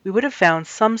Africa, we would have found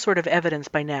some sort of evidence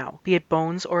by now, be it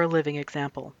bones or a living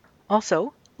example.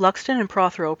 Also, Luxton and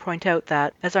Prothero point out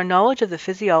that, as our knowledge of the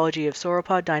physiology of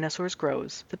sauropod dinosaurs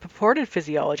grows, the purported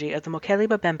physiology of the Mokele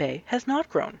Mbembe has not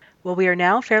grown. While we are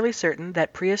now fairly certain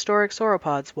that prehistoric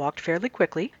sauropods walked fairly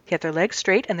quickly, kept their legs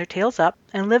straight and their tails up,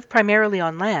 and lived primarily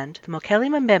on land, the Mokele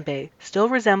Mbembe still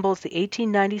resembles the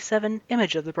 1897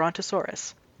 image of the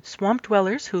Brontosaurus. Swamp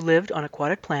dwellers who lived on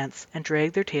aquatic plants and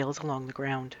dragged their tails along the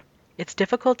ground. It's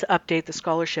difficult to update the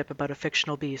scholarship about a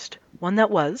fictional beast, one that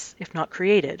was, if not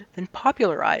created, then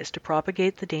popularized to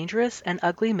propagate the dangerous and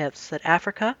ugly myths that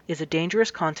Africa is a dangerous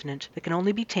continent that can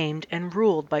only be tamed and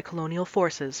ruled by colonial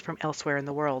forces from elsewhere in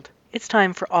the world. It's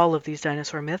time for all of these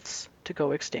dinosaur myths to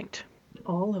go extinct.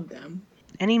 All of them.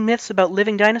 Any myths about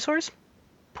living dinosaurs?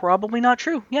 Probably not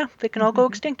true. Yeah, they can all go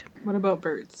extinct. What about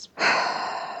birds?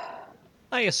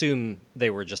 I assume they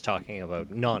were just talking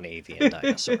about non-avian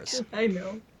dinosaurs. I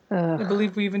know. I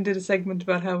believe we even did a segment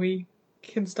about how we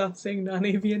can stop saying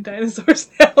non-avian dinosaurs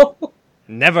now.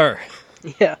 Never!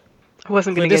 Yeah, I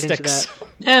wasn't going to get into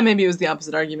that. Maybe it was the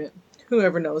opposite argument.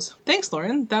 Whoever knows. Thanks,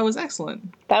 Lauren. That was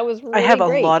excellent. That was really I have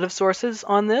great. a lot of sources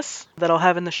on this that I'll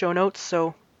have in the show notes,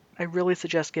 so I really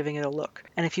suggest giving it a look.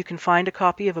 And if you can find a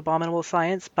copy of Abominable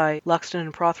Science by Luxton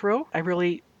and Prothero, I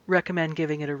really recommend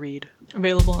giving it a read.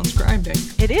 Available on Scribe Day.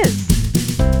 It is.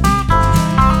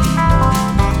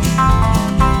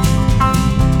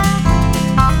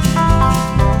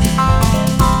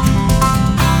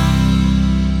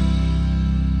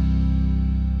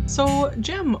 So,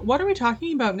 Jem, what are we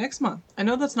talking about next month? I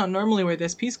know that's not normally where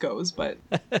this piece goes, but...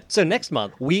 So next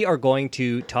month, we are going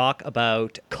to talk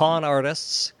about con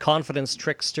artists, confidence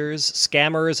tricksters,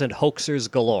 scammers, and hoaxers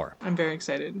galore. I'm very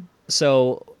excited.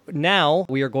 So now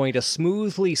we are going to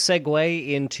smoothly segue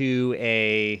into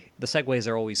the segues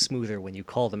are always smoother when you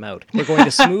call them out. We're going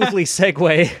to smoothly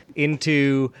segue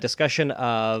into discussion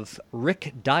of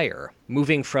Rick Dyer,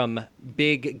 moving from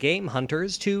big game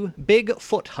hunters to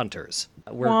Bigfoot hunters.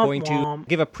 We're going to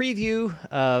give a preview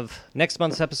of next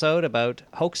month's episode about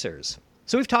hoaxers.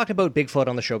 So we've talked about Bigfoot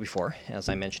on the show before, as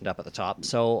I mentioned up at the top,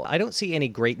 so I don't see any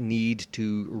great need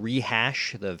to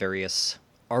rehash the various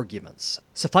arguments.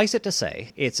 Suffice it to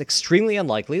say, it's extremely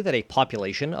unlikely that a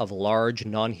population of large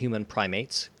non-human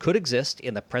primates could exist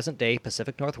in the present-day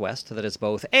Pacific Northwest that is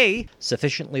both A,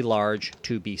 sufficiently large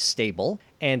to be stable,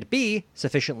 and B,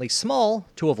 sufficiently small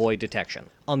to avoid detection.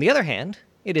 On the other hand,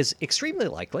 it is extremely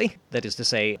likely, that is to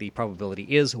say, the probability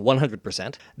is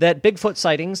 100%, that Bigfoot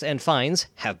sightings and finds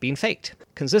have been faked,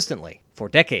 consistently, for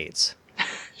decades.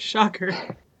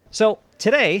 Shocker. So,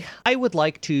 today, I would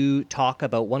like to talk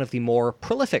about one of the more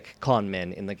prolific con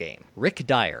men in the game, Rick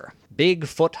Dyer,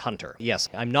 Bigfoot hunter. Yes,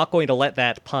 I'm not going to let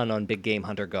that pun on big game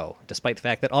hunter go, despite the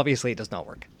fact that obviously it does not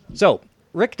work. So,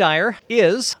 Rick Dyer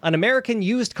is an American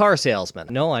used car salesman.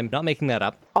 No, I'm not making that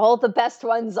up. All the best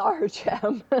ones are,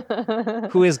 Jem.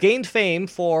 Who has gained fame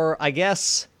for, I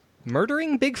guess,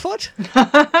 murdering Bigfoot?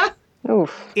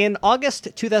 Oof. In August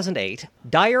 2008,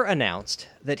 Dyer announced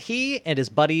that he and his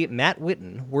buddy Matt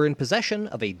Whitten were in possession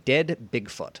of a dead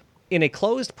Bigfoot. In a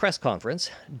closed press conference,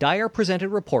 Dyer presented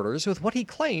reporters with what he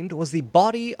claimed was the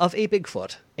body of a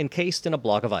Bigfoot encased in a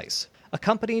block of ice,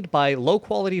 accompanied by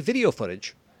low-quality video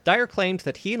footage Dyer claimed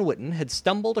that he and Whitten had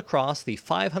stumbled across the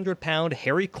 500-pound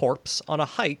hairy corpse on a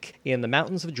hike in the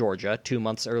mountains of Georgia 2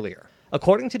 months earlier.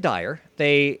 According to Dyer,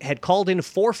 they had called in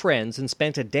 4 friends and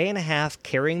spent a day and a half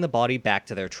carrying the body back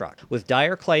to their truck, with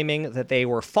Dyer claiming that they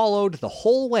were followed the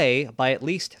whole way by at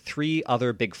least 3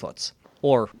 other Bigfoots.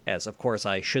 Or, as of course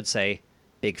I should say,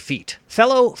 Big Feet.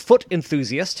 Fellow foot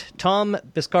enthusiast Tom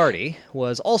Biscardi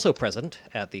was also present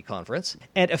at the conference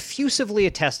and effusively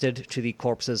attested to the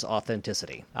corpse's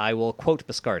authenticity. I will quote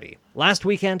Biscardi. "Last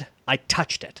weekend, I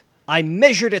touched it. I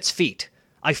measured its feet.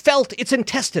 I felt its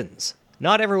intestines."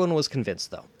 Not everyone was convinced,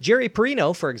 though. Jerry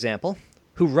Perino, for example,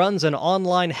 who runs an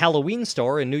online Halloween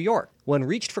store in New York. When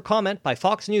reached for comment by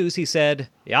Fox News, he said,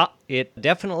 "Yeah, it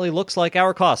definitely looks like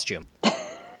our costume."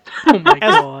 Oh my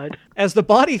god. As the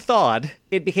body thawed,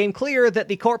 it became clear that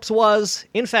the corpse was,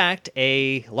 in fact,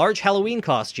 a large Halloween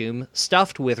costume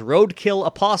stuffed with roadkill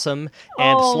opossum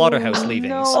and slaughterhouse leavings.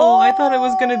 No, I thought it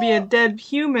was going to be a dead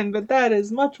human, but that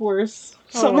is much worse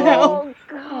somehow. Oh,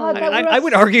 God. I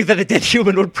would argue that a dead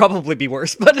human would probably be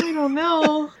worse, but I don't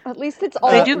know. At least it's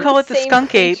all They do call it the same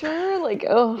skunk ape. creature. Like,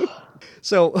 oh.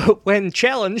 So, when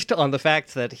challenged on the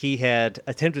fact that he had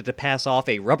attempted to pass off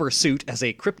a rubber suit as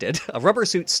a cryptid, a rubber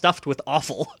suit stuffed with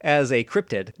offal as a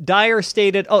cryptid, Dyer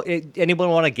stated, anyone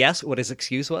want to guess what his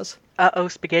excuse was? Uh-oh,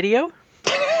 Spaghetti-O?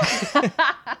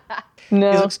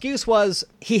 No. His excuse was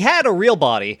he had a real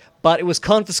body, but it was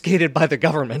confiscated by the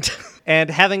government. And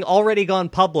having already gone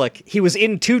public, he was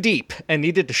in too deep and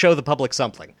needed to show the public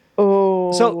something.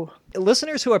 Oh. So,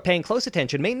 listeners who are paying close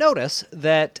attention may notice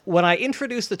that when I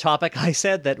introduced the topic, I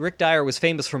said that Rick Dyer was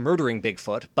famous for murdering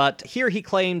Bigfoot, but here he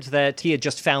claimed that he had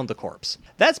just found the corpse.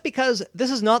 That's because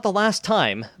this is not the last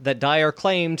time that Dyer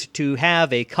claimed to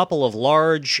have a couple of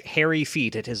large, hairy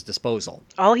feet at his disposal.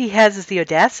 All he has is the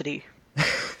audacity.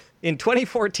 In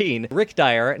 2014, Rick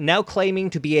Dyer, now claiming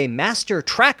to be a master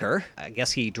tracker, I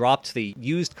guess he dropped the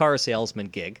used car salesman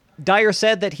gig, Dyer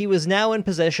said that he was now in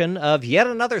possession of yet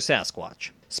another Sasquatch.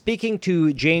 Speaking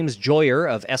to James Joyer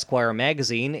of Esquire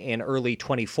magazine in early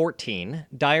 2014,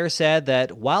 Dyer said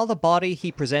that while the body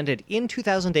he presented in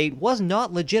 2008 was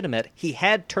not legitimate, he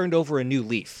had turned over a new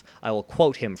leaf. I will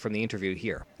quote him from the interview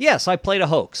here. "Yes, I played a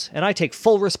hoax, and I take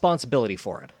full responsibility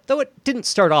for it, though it didn't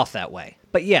start off that way.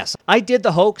 But yes, I did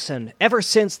the hoax, and ever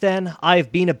since then,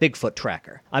 I've been a Bigfoot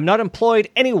tracker. I'm not employed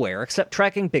anywhere except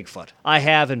tracking Bigfoot. I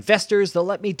have investors that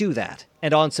let me do that.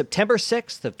 And on September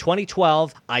 6th of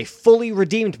 2012, I fully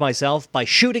redeemed myself by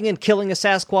shooting and killing a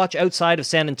Sasquatch outside of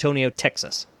San Antonio,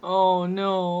 Texas." Oh,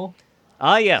 no.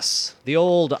 Ah, yes, the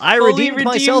old I Fully redeemed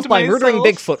myself by murdering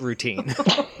Bigfoot routine.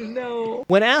 No.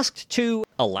 When asked to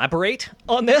elaborate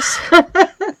on this,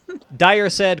 Dyer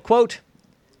said, quote,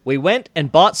 "We went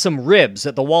and bought some ribs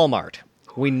at the Walmart.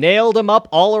 We nailed them up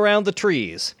all around the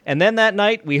trees. And then that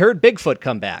night, we heard Bigfoot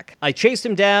come back. I chased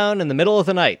him down in the middle of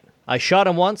the night. I shot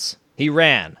him once. He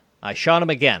ran. I shot him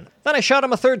again. Then I shot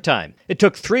him a third time. It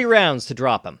took 3 rounds to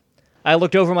drop him. I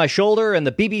looked over my shoulder, and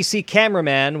the BBC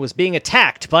cameraman was being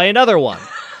attacked by another one.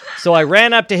 So I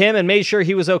ran up to him and made sure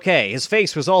he was okay. His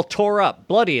face was all tore up,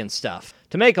 bloody and stuff.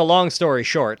 To make a long story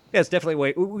short," yeah, it's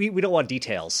definitely we don't want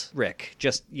details, Rick.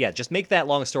 Just make that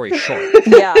long story short.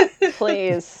 Yeah,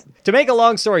 please. To make a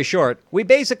long story short, we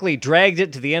basically dragged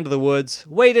it to the end of the woods,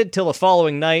 waited till the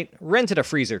following night, rented a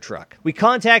freezer truck. We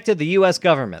contacted the U.S.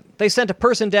 government. They sent a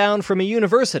person down from a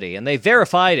university, and they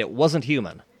verified it wasn't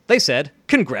human. They said,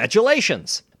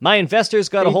 "Congratulations! My investors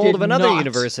got a hold of another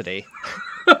university."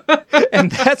 And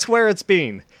that's where it's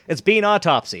been. It's been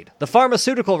autopsied. The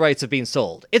pharmaceutical rights have been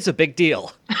sold. It's a big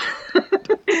deal.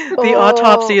 The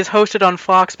autopsy is hosted on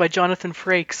Fox by Jonathan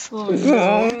Frakes.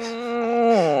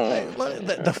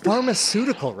 The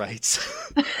pharmaceutical rights.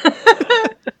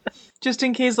 Just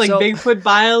in case, Bigfoot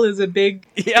bile is a big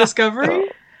discovery?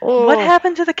 What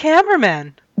happened to the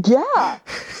cameraman? Yeah.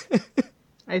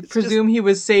 I presume he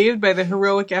was saved by the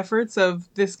heroic efforts of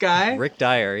this guy. Rick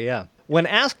Dyer, yeah. When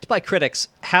asked by critics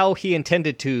how he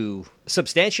intended to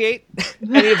substantiate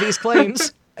any of these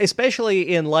claims,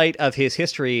 especially in light of his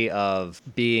history of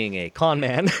being a con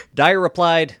man, Dyer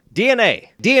replied, DNA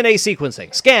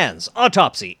sequencing, scans,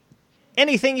 autopsy,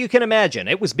 anything you can imagine,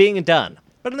 it was being done.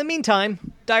 But in the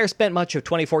meantime, Dyer spent much of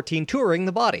 2014 touring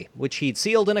the body, which he'd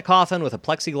sealed in a coffin with a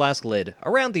plexiglass lid,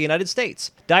 around the United States.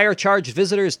 Dyer charged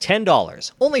visitors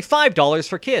 $10, only $5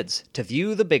 for kids, to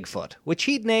view the Bigfoot, which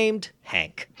he'd named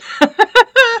Hank.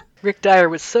 Rick Dyer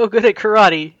was so good at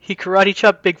karate, he karate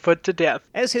chopped Bigfoot to death.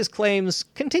 As his claims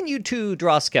continued to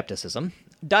draw skepticism,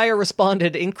 Dyer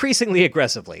responded increasingly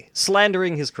aggressively,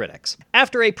 slandering his critics.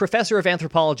 After a professor of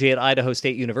anthropology at Idaho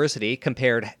State University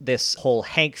compared this whole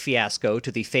Hank fiasco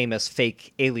to the famous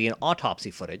fake alien autopsy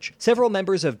footage, several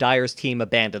members of Dyer's team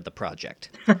abandoned the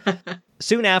project.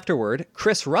 Soon afterward,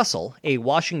 Chris Russell, a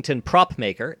Washington prop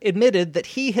maker, admitted that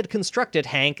he had constructed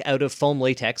Hank out of foam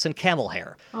latex and camel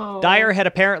hair. Oh. Dyer had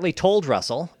apparently told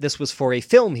Russell this was for a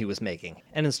film he was making,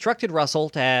 and instructed Russell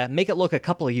to make it look a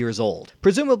couple of years old,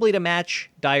 presumably to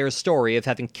match Dyer's story of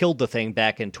having killed the thing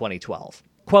back in 2012.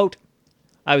 Quote,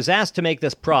 "I was asked to make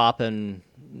this prop and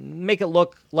make it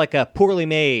look like a poorly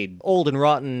made, old and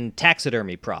rotten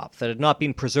taxidermy prop that had not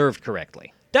been preserved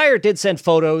correctly. Dyer did send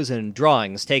photos and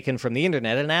drawings taken from the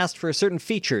internet and asked for certain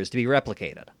features to be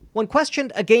replicated. When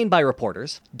questioned again by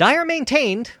reporters, Dyer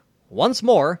maintained, once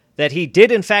more, that he did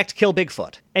in fact kill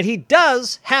Bigfoot, and he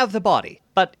does have the body,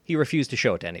 but he refused to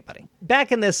show it to anybody."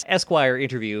 Back in this Esquire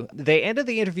interview, they ended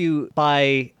the interview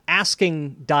by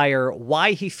asking Dyer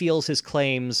why he feels his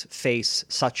claims face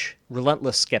such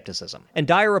relentless skepticism. And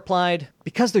Dyer replied,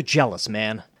 "Because they're jealous,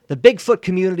 man. The Bigfoot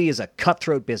community is a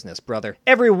cutthroat business, brother.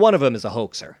 Every one of them is a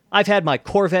hoaxer. I've had my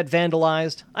Corvette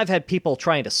vandalized. I've had people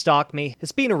trying to stalk me.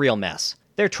 It's been a real mess.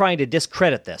 They're trying to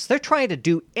discredit this. They're trying to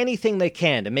do anything they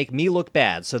can to make me look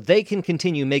bad so they can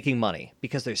continue making money.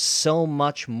 Because there's so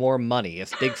much more money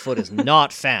if Bigfoot is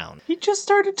not found." He just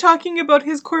started talking about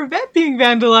his Corvette being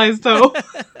vandalized, though.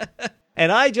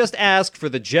 And I just ask for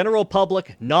the general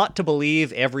public not to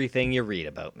believe everything you read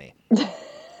about me.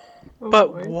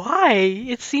 But why?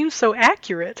 It seems so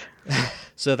accurate.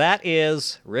 So that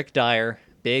is Rick Dyer,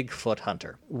 Bigfoot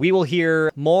Hunter. We will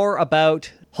hear more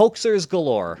about hoaxers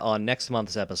galore on next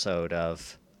month's episode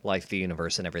of Life, the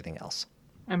Universe, and Everything Else.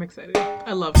 I'm excited.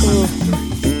 I love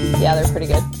them. Yeah, they're pretty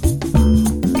good.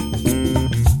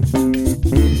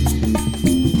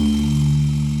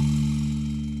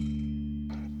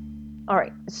 All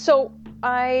right, so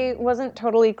I wasn't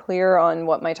totally clear on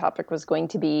what my topic was going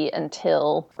to be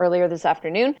until earlier this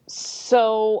afternoon.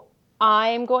 So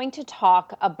I'm going to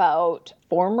talk about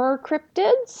former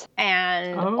cryptids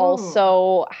and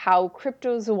also how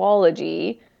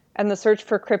cryptozoology and the search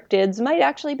for cryptids might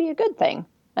actually be a good thing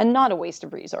and not a waste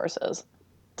of resources.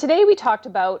 Today we talked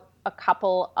about a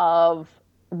couple of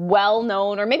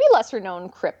well-known or maybe lesser-known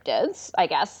cryptids, I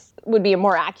guess would be a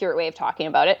more accurate way of talking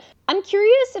about it. I'm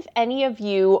curious if any of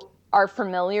you are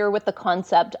familiar with the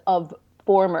concept of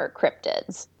former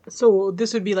cryptids. So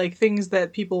this would be like things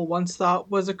that people once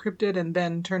thought was a cryptid and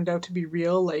then turned out to be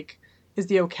real. Like, is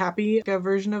the Okapi a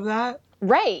version of that?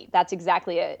 Right. That's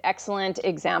exactly an excellent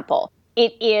example.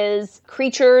 It is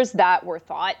creatures that were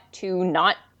thought to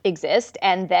not exist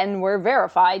and then were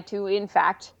verified to, in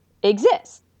fact,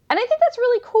 exist. And I think that's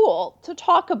really cool to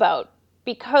talk about,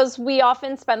 because we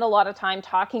often spend a lot of time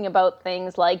talking about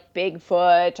things like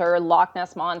Bigfoot or Loch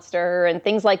Ness Monster and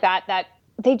things like that, that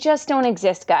they just don't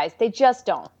exist, guys. They just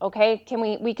don't, okay?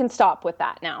 We can stop with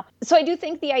that now. So I do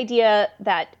think the idea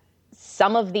that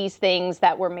some of these things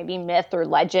that were maybe myth or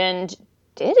legend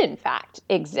did in fact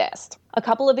exist. A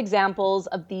couple of examples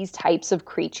of these types of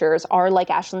creatures are, like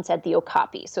Ashlyn said, the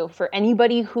Okapi. So for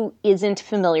anybody who isn't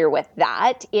familiar with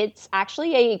that, it's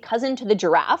actually a cousin to the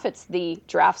giraffe. It's the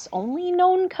giraffe's only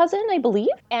known cousin, I believe.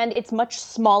 And it's much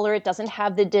smaller. It doesn't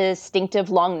have the distinctive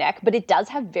long neck, but it does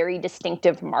have very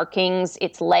distinctive markings.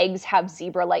 Its legs have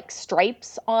zebra-like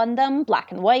stripes on them,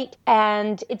 black and white.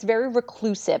 And it's very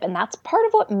reclusive. And that's part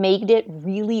of what made it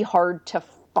really hard to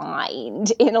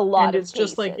find in a lot of cases. And it's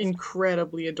just like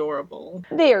incredibly adorable.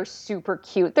 They are super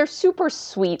cute. They're super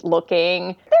sweet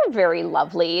looking. They're very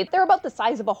lovely. They're about the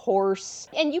size of a horse.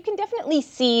 And you can definitely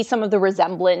see some of the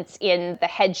resemblance in the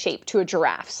head shape to a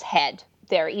giraffe's head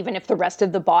there, even if the rest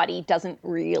of the body doesn't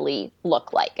really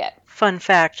look like it. Fun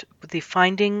fact, the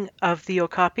finding of the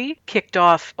Okapi kicked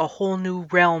off a whole new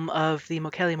realm of the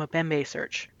Mokele Mbembe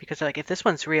search. Because like, if this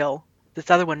one's real, this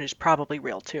other one is probably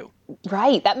real too.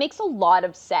 Right. That makes a lot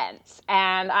of sense.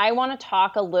 And I want to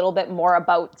talk a little bit more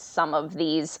about some of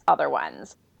these other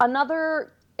ones.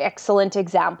 Another excellent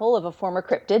example of a former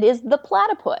cryptid is the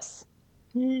platypus,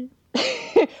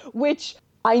 which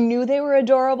I knew they were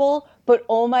adorable, but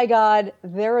oh my God,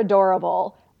 they're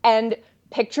adorable. And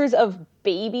pictures of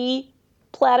baby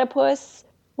platypus,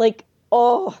 like,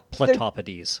 oh.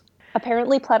 Platypodes.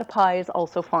 Apparently platypi is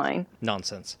also fine.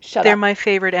 Nonsense. They're my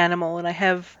favorite animal, and I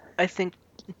have, I think,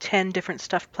 10 different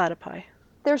stuffed platypi.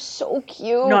 They're so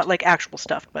cute. Not like actual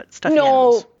stuffed, but stuffed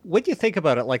animals. When you think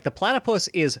about it, like, the platypus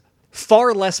is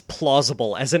far less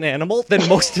plausible as an animal than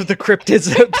most of the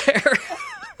cryptids out there.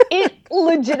 It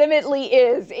legitimately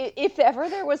is. If ever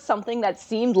there was something that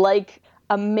seemed like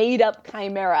a made-up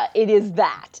chimera, it is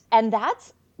that. And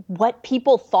that's what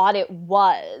people thought it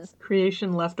was.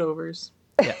 Creation leftovers.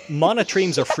 Yeah,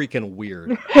 monotremes are freaking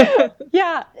weird.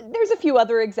 Yeah, there's a few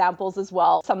other examples as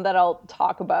well, some that I'll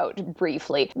talk about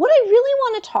briefly. What I really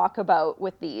want to talk about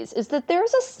with these is that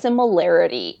there's a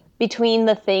similarity between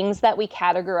the things that we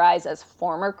categorize as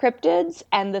former cryptids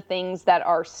and the things that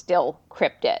are still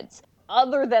cryptids,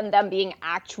 other than them being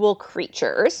actual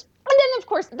creatures. And then, of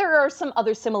course, there are some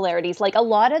other similarities. Like a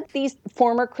lot of these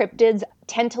former cryptids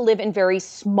tend to live in very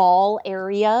small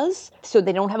areas, so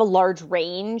they don't have a large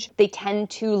range. They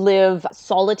tend to live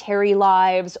solitary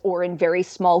lives or in very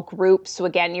small groups. So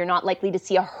again, you're not likely to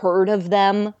see a herd of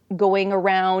them going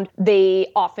around.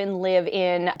 They often live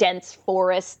in dense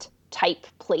forest type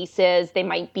places. They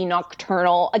might be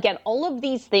nocturnal. Again, all of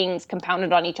these things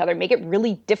compounded on each other make it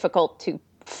really difficult to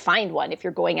find one if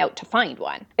you're going out to find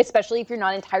one, especially if you're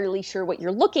not entirely sure what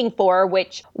you're looking for,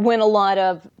 which when a lot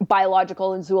of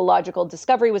biological and zoological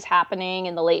discovery was happening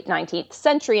in the late 19th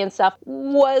century and stuff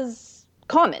was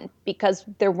common because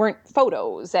there weren't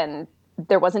photos and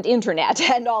there wasn't internet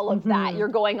and all of that. You're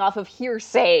going off of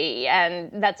hearsay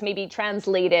and that's maybe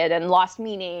translated and lost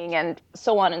meaning and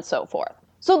so on and so forth.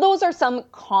 So those are some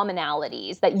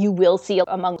commonalities that you will see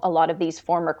among a lot of these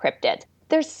former cryptids.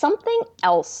 There's something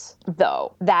else,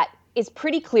 though, that is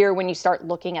pretty clear when you start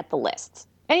looking at the lists.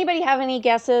 Anybody have any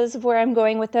guesses of where I'm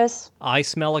going with this? I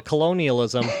smell a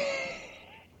colonialism.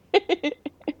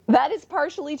 That is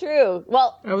partially true.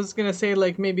 Well, I was gonna say,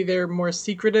 like, maybe they're more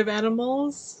secretive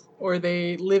animals, or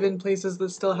they live in places that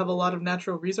still have a lot of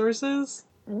natural resources.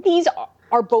 these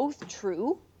are both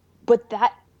true, but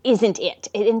that isn't it.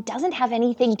 It doesn't have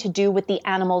anything to do with the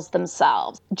animals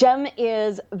themselves. Jem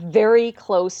is very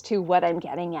close to what I'm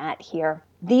getting at here.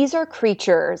 These are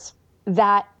creatures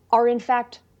that are in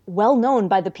fact well known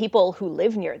by the people who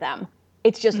live near them.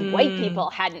 It's just white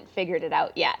people hadn't figured it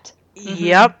out yet.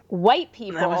 Yep. White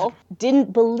people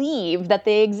didn't believe that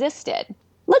they existed.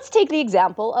 Let's take the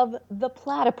example of the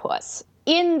platypus.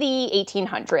 In the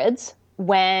 1800s,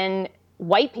 when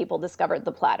white people discovered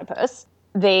the platypus,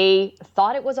 they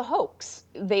thought it was a hoax.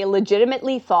 They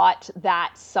legitimately thought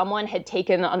that someone had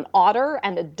taken an otter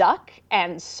and a duck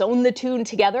and sewn the two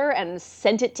together and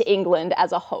sent it to England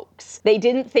as a hoax. They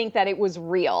didn't think that it was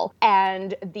real.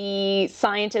 And the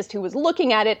scientist who was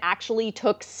looking at it actually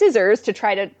took scissors to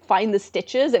try to find the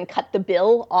stitches and cut the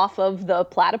bill off of the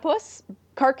platypus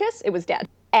carcass. It was dead.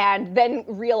 And then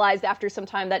realized after some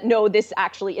time that, no, this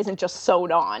actually isn't just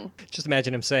sewed on. Just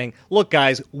imagine him saying, look,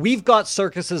 guys, we've got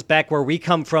circuses back where we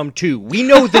come from, too. We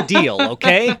know the deal,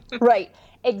 okay? Right,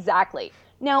 exactly.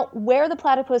 Now, where the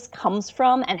platypus comes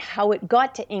from and how it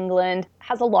got to England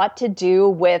has a lot to do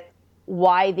with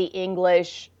why the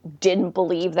English didn't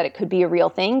believe that it could be a real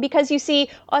thing. Because you see,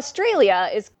 Australia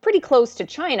is pretty close to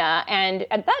China. And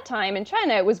at that time in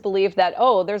China, it was believed that,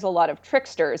 oh, there's a lot of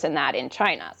tricksters in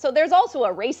China. So there's also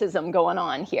a racism going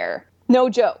on here. No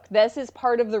joke. This is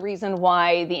part of the reason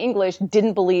why the English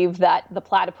didn't believe that the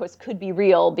platypus could be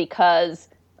real, because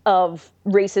of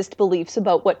racist beliefs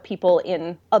about what people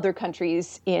in other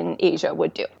countries in Asia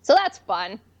would do. So that's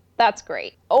fun. That's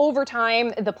great. Over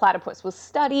time, the platypus was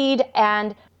studied,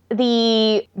 and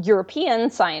the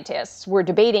European scientists were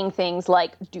debating things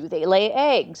like, do they lay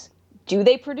eggs? Do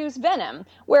they produce venom?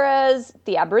 Whereas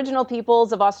the Aboriginal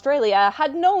peoples of Australia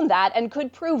had known that and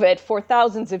could prove it for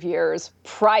thousands of years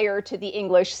prior to the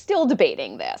English still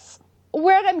debating this.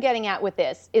 Where I'm getting at with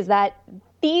this is that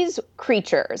these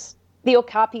creatures, the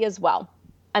okapi as well,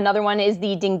 another one is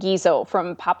the dingizo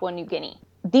from Papua New Guinea.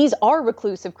 These are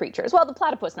reclusive creatures. Well, the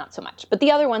platypus not so much, but the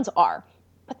other ones are.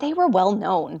 But they were well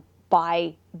known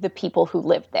by the people who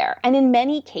lived there. And in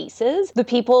many cases, the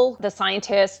people, the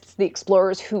scientists, the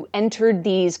explorers who entered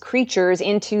these creatures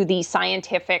into the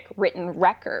scientific written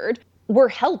record were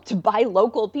helped by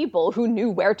local people who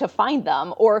knew where to find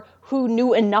them, or who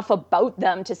knew enough about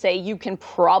them to say, you can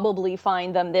probably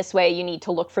find them this way, you need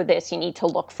to look for this, you need to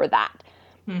look for that.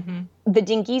 Mm-hmm. The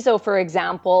dingizo, for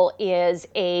example, has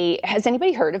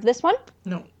anybody heard of this one?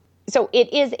 No. So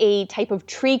it is a type of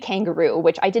tree kangaroo,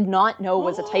 which I did not know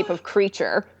was a type of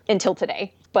creature until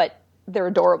today, but they're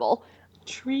adorable.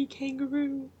 Tree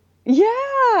kangaroo?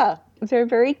 Yeah, they're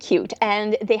very cute.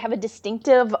 And they have a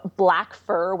distinctive black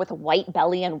fur with a white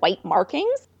belly and white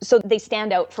markings. So they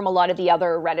stand out from a lot of the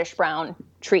other reddish-brown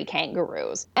tree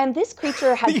kangaroos. And this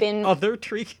creature has been... Other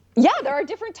tree? Yeah, there are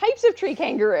different types of tree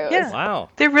kangaroos. Yeah. Wow.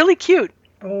 They're really cute.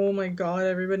 Oh my god,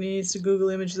 everybody needs to Google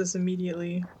image this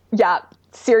immediately. Yeah,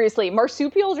 seriously,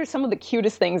 marsupials are some of the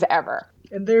cutest things ever.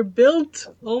 And they're built,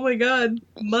 oh my god,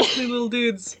 muscly little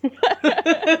dudes.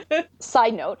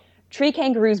 Side note, tree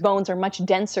kangaroo's bones are much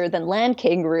denser than land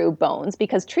kangaroo bones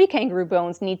because tree kangaroo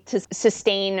bones need to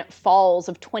sustain falls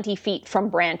of 20 feet from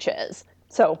branches.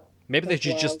 So maybe they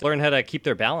should just learn how to keep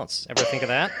their balance. Ever think of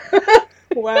that?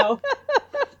 Wow.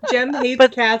 Jem hates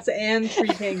cats and tree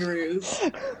kangaroos.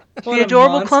 What The a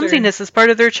adorable monster. clumsiness is part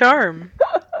of their charm.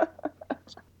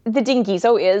 the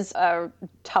dingizo is a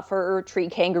tougher tree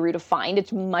kangaroo to find.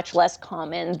 It's much less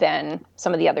common than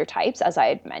some of the other types, as I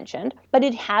had mentioned. But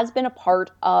it has been a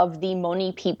part of the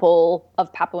Moni people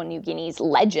of Papua New Guinea's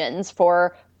legends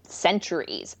for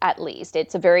centuries, at least.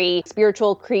 It's a very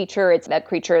spiritual creature. It's that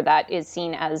creature that is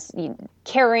seen as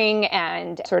caring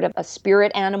and sort of a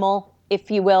spirit animal, if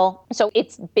you will. So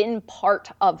it's been part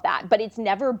of that, but it's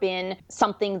never been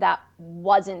something that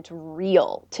wasn't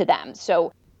real to them.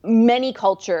 So many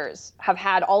cultures have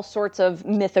had all sorts of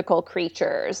mythical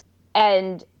creatures.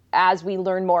 And as we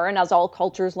learn more, and as all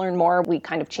cultures learn more, we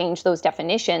kind of change those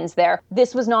definitions there.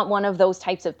 This was not one of those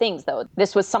types of things, though.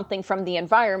 This was something from the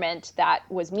environment that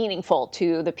was meaningful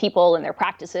to the people and their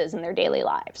practices and their daily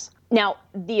lives. Now,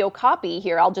 the okapi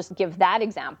here, I'll just give that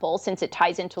example since it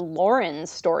ties into Lauren's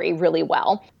story really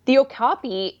well. The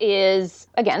okapi is,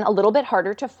 again, a little bit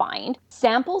harder to find.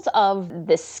 Samples of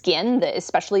the skin,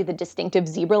 especially the distinctive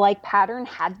zebra-like pattern,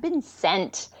 had been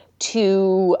sent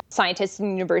to scientists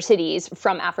and universities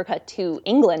from Africa to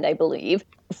England, I believe,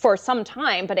 for some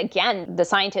time. But again, the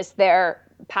scientists there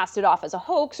passed it off as a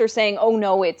hoax or saying, oh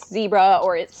no, it's zebra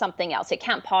or it's something else. It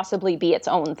can't possibly be its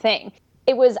own thing.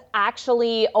 It was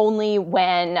actually only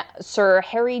when Sir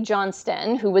Harry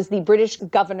Johnston, who was the British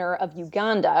governor of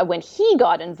Uganda, when he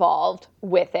got involved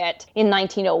with it in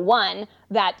 1901,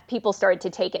 that people started to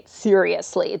take it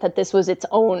seriously, that this was its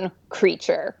own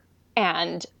creature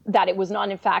and that it was not,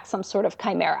 in fact, some sort of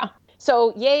chimera.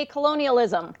 So, yay,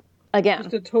 colonialism, again.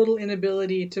 Just a total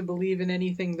inability to believe in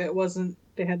anything that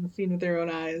they hadn't seen with their own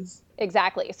eyes.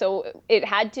 Exactly. So it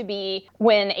had to be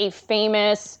when a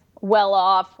famous,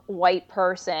 well-off white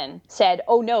person said,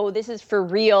 oh no, this is for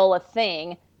real a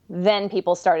thing, then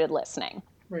people started listening.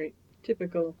 Right.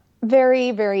 Typical.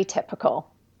 Very, very typical.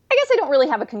 I guess I don't really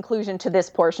have a conclusion to this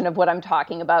portion of what I'm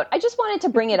talking about. I just wanted to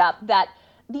bring it up that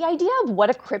the idea of what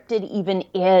a cryptid even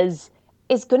is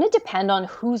going to depend on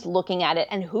who's looking at it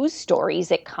and whose stories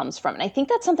it comes from. And I think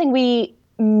that's something we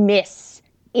miss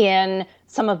in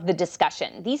some of the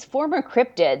discussion. These former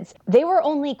cryptids, they were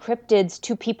only cryptids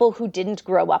to people who didn't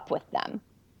grow up with them.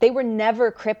 They were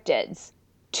never cryptids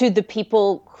to the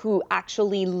people who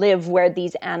actually live where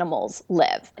these animals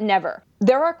live. Never.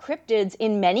 There are cryptids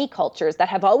in many cultures that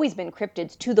have always been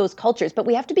cryptids to those cultures, but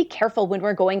we have to be careful when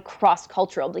we're going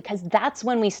cross-cultural because that's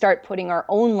when we start putting our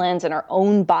own lens and our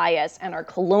own bias and our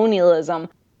colonialism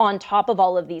on top of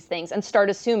all of these things and start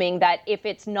assuming that if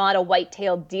it's not a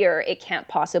white-tailed deer, it can't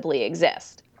possibly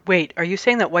exist. Wait, are you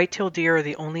saying that white-tailed deer are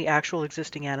the only actual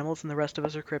existing animals and the rest of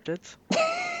us are cryptids?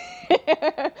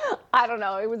 I don't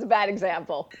know. It was a bad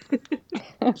example.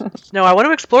 No, I want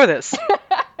to explore this.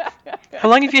 How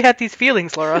long have you had these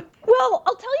feelings, Laura? Well,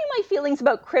 I'll tell you my feelings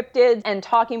about cryptids and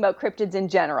talking about cryptids in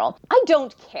general. I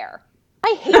don't care.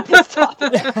 I hate this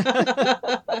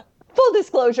topic. Full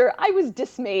disclosure, I was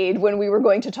dismayed when we were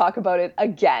going to talk about it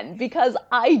again because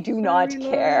I do not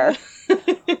care.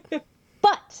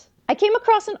 But I came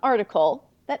across an article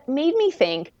that made me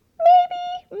think,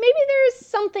 maybe there's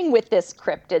something with this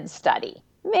cryptid study.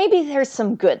 Maybe there's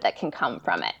some good that can come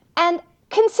from it. And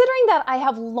considering that I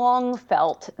have long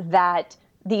felt that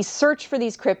the search for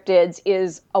these cryptids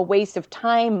is a waste of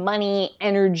time, money,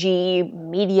 energy,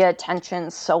 media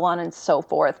attention, so on and so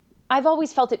forth, I've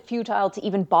always felt it futile to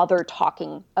even bother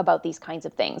talking about these kinds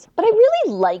of things. But I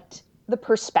really liked the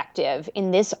perspective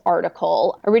in this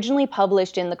article, originally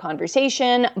published in The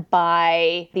Conversation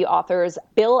by the authors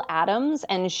Bill Adams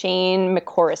and Shane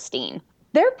McCorristine.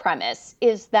 Their premise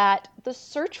is that the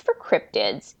search for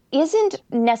cryptids isn't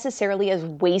necessarily as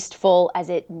wasteful as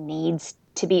it needs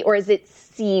to be, or as it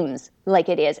seems like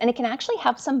it is. And it can actually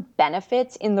have some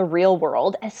benefits in the real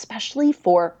world, especially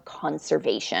for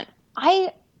conservation.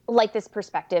 I like this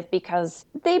perspective because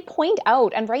they point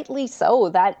out, and rightly so,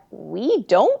 that we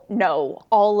don't know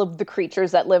all of the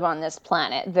creatures that live on this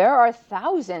planet. There are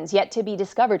thousands yet to be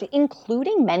discovered,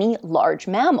 including many large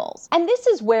mammals. And this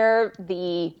is where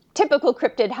the typical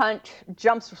cryptid hunt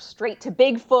jumps straight to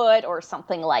Bigfoot or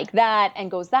something like that and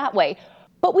goes that way.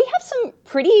 But we have some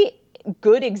pretty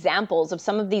good examples of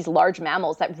some of these large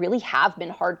mammals that really have been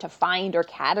hard to find or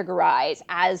categorize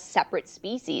as separate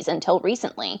species until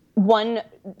recently. One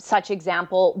such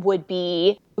example would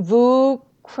be Vu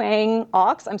Quang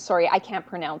ox. I'm sorry, I can't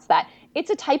pronounce that. It's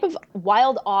a type of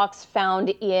wild ox found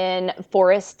in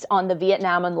forests on the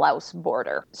Vietnam and Laos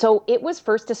border. So it was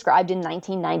first described in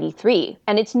 1993.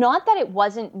 And it's not that it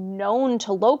wasn't known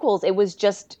to locals, it was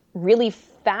just really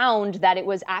found that it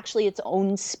was actually its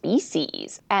own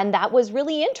species. And that was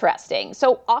really interesting.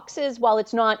 So oxes, while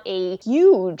it's not a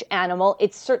huge animal,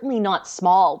 it's certainly not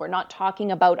small. We're not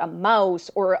talking about a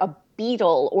mouse or a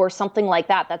beetle or something like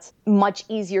that. That's much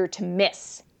easier to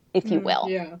miss, if you will.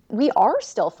 Yeah. We are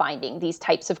still finding these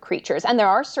types of creatures. And there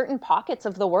are certain pockets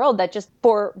of the world that just,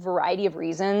 for a variety of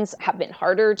reasons, have been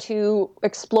harder to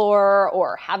explore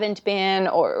or haven't been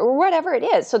or whatever it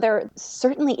is. So there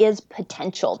certainly is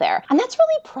potential there. And that's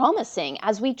really promising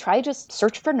as we try to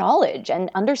search for knowledge and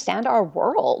understand our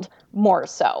world more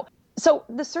so. So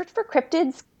the search for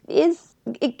cryptids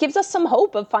it gives us some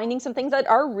hope of finding some things that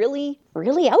are really,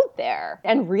 really out there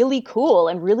and really cool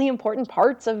and really important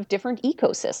parts of different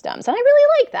ecosystems. And I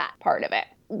really like that part of it.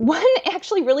 One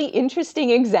actually really interesting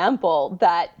example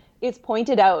that is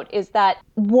pointed out is that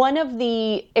one of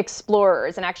the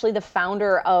explorers, and actually the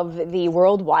founder of the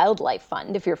World Wildlife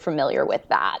Fund, if you're familiar with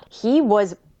that, he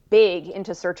was big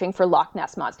into searching for Loch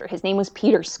Ness Monster. His name was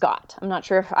Peter Scott. I'm not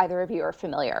sure if either of you are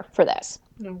familiar for this.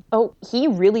 No. Oh, he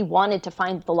really wanted to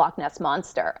find the Loch Ness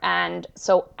Monster. And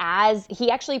so as he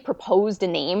actually proposed a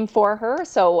name for her.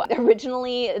 So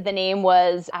originally the name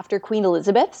was after Queen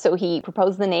Elizabeth. So he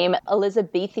proposed the name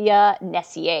Elizabethia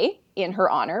Nessier in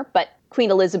her honor. But Queen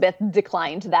Elizabeth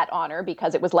declined that honor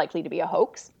because it was likely to be a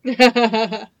hoax.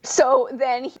 So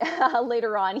then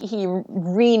later on, he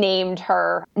renamed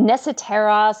her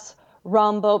Nessiteras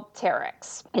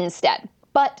rhombopteryx instead.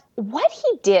 But what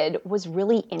he did was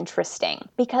really interesting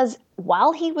because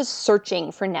while he was searching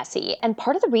for Nessie, and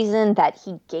part of the reason that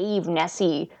he gave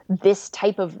Nessie this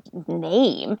type of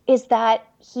name is that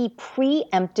he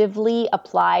preemptively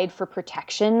applied for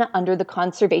protection under the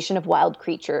Conservation of Wild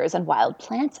Creatures and Wild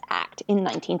Plants Act in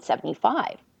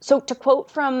 1975. So to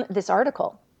quote from this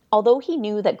article, although he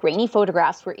knew that grainy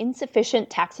photographs were insufficient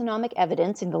taxonomic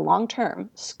evidence in the long term,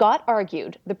 Scott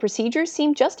argued the procedure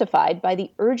seemed justified by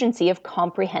the urgency of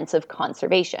comprehensive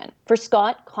conservation. For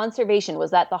Scott, conservation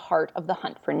was at the heart of the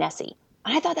hunt for Nessie.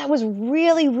 And I thought that was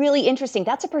really, really interesting.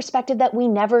 That's a perspective that we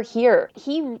never hear.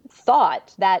 He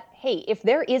thought that, hey, if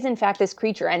there is in fact this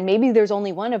creature, and maybe there's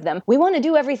only one of them, we want to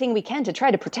do everything we can to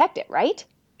try to protect it, right?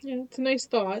 Yeah, it's a nice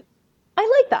thought.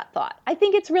 I like that thought. I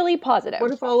think it's really positive.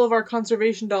 What if all of our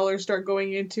conservation dollars start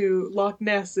going into Loch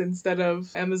Ness instead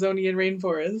of Amazonian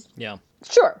rainforest? Yeah.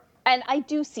 Sure. And I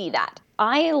do see that.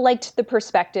 I liked the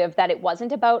perspective that it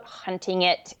wasn't about hunting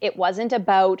it. It wasn't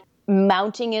about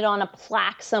mounting it on a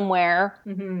plaque somewhere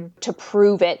to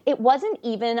prove it. It wasn't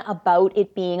even about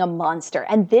it being a monster.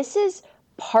 And this is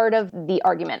part of the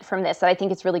argument from this that I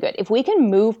think it's really good. If we can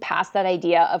move past that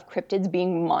idea of cryptids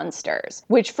being monsters,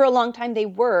 which for a long time they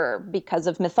were because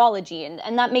of mythology,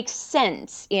 and that makes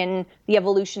sense in the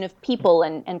evolution of people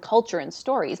and culture and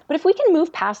stories. But if we can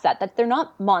move past that they're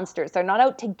not monsters, they're not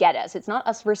out to get us, it's not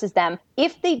us versus them.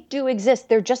 If they do exist,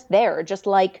 they're just there, just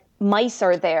like mice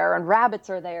are there and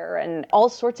rabbits are there and all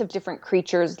sorts of different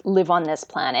creatures live on this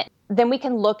planet. Then we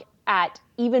can look at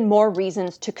even more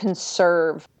reasons to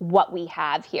conserve what we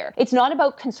have here. It's not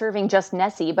about conserving just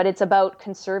Nessie, but it's about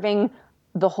conserving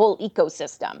the whole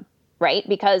ecosystem, right?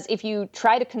 Because if you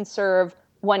try to conserve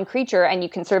one creature and you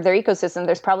conserve their ecosystem,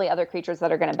 there's probably other creatures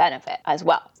that are going to benefit as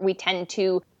well. We tend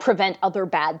to prevent other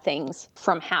bad things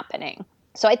from happening.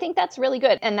 So I think that's really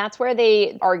good. And that's where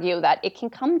they argue that it can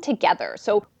come together.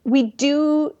 So we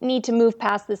do need to move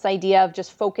past this idea of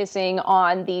just focusing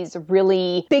on these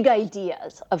really big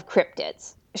ideas of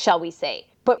cryptids, shall we say,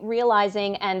 but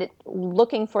realizing and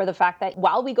looking for the fact that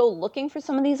while we go looking for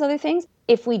some of these other things,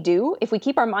 if we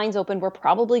keep our minds open, we're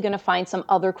probably going to find some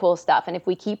other cool stuff. And if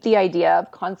we keep the idea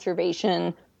of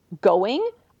conservation going,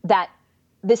 that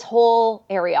this whole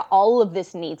area, all of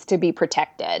this needs to be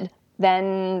protected,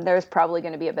 then there's probably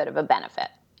going to be a bit of a benefit.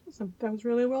 Awesome. That was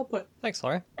really well put. Thanks,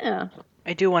 Laura. Yeah.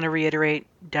 I do want to reiterate,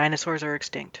 dinosaurs are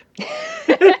extinct.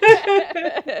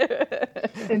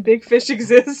 And big fish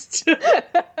exist.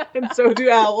 And so do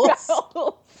owls.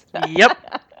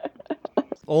 Yep.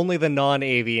 Only the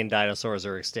non-avian dinosaurs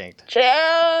are extinct.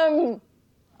 Jim!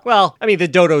 Well, I mean, the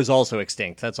dodo's also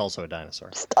extinct. That's also a dinosaur.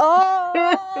 Stop!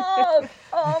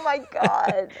 Oh my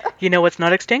god. You know what's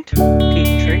not extinct?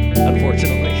 Peach tree.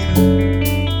 Unfortunately.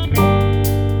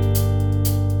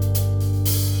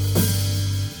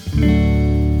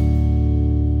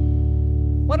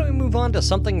 Why don't we move on to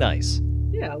something nice?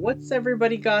 Yeah, what's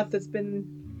everybody got that's been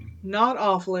not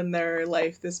awful in their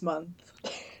life this month?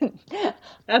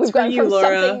 That's We've for gone you, from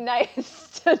Laura. something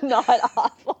nice to not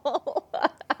awful.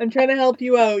 I'm trying to help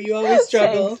you out. You always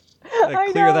struggle. I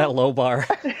Clear know. that low bar.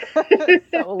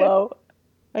 So low.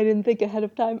 I didn't think ahead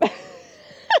of time.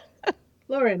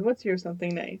 Lauren, what's your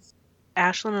something nice?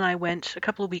 Ashlyn and I went a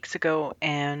couple of weeks ago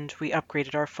and we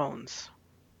upgraded our phones.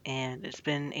 And it's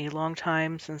been a long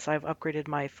time since I've upgraded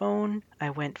my phone. I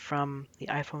went from the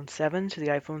iPhone 7 to the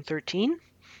iPhone 13.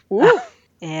 Ooh.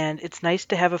 And it's nice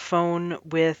to have a phone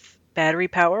with battery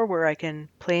power where I can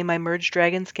play my Merge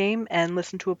Dragons game and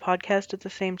listen to a podcast at the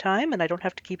same time, and I don't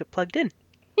have to keep it plugged in.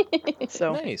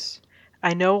 So Nice.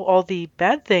 I know all the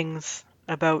bad things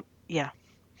about,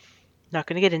 not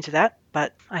going to get into that,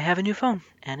 but I have a new phone,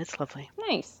 and it's lovely.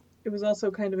 Nice. It was also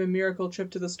kind of a miracle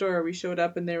trip to the store. We showed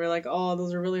up and they were like, oh,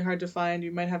 those are really hard to find. We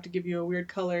might have to give you a weird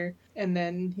color. And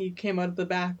then he came out of the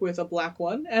back with a black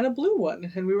one and a blue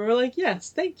one. And we were like, yes,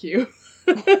 thank you.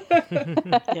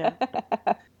 Yeah.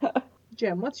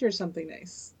 Jem, what's your something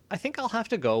nice? I think I'll have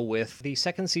to go with the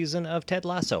second season of Ted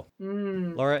Lasso.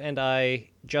 Laura and I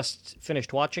just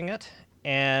finished watching it,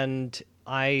 and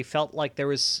I felt like there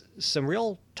was some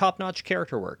real top-notch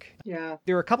character work. Yeah.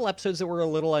 There were a couple episodes that were a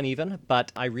little uneven,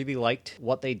 but I really liked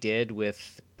what they did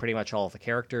with pretty much all of the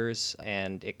characters,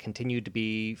 and it continued to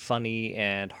be funny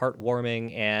and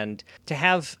heartwarming and to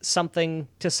have something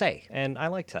to say, and I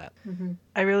liked that.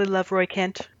 I really love Roy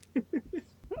Kent.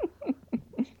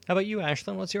 How about you,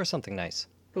 Ashlyn? What's your something nice?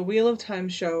 The Wheel of Time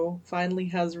show finally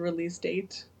has a release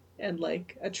date and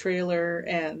like a trailer,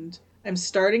 and I'm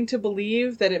starting to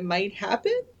believe that it might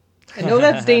happen. I know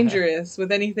that's dangerous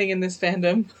with anything in this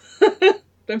fandom. But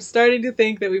I'm starting to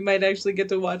think that we might actually get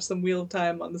to watch some Wheel of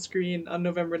Time on the screen on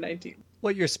November 19th.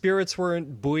 What, your spirits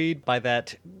weren't buoyed by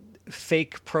that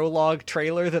fake prologue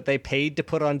trailer that they paid to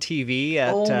put on TV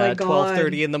at Oh my God.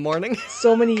 12:30 in the morning?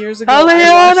 So many years ago, I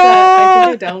watched that. I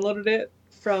think I downloaded it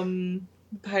from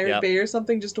Pirate Bay or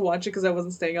something just to watch it because I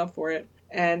wasn't staying up for it.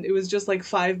 And it was just like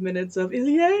 5 minutes of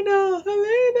Elena.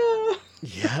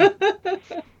 Yeah.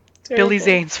 Billy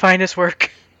Zane's finest work.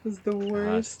 It was the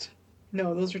worst.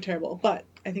 No, those were terrible. But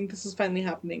I think this is finally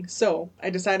happening. So I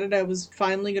decided I was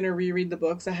finally going to reread the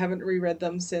books. I haven't reread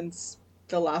them since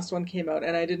the last one came out,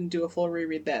 and I didn't do a full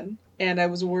reread then. And I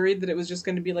was worried that it was just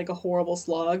going to be like a horrible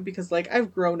slog because, like,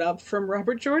 I've grown up from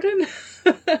Robert Jordan.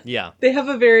 Yeah. They have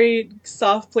a very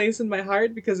soft place in my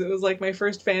heart because it was like my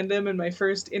first fandom and my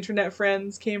first internet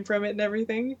friends came from it and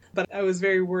everything. But I was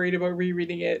very worried about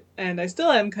rereading it, and I still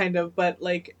am kind of, but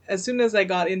like as soon as I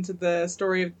got into the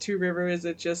story of Two Rivers,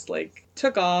 it just like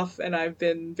took off, and I've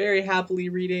been very happily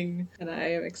reading, and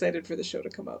I am excited for the show to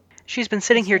come out. She's been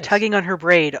sitting here nice. tugging on her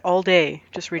braid all day,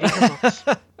 just reading her books.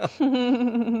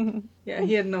 Yeah,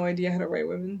 he had no idea how to write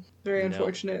women. Very No.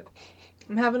 unfortunate.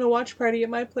 I'm having a watch party at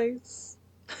my place.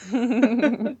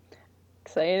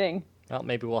 Exciting. Well,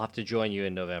 maybe we'll have to join you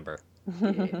in November.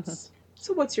 Yes.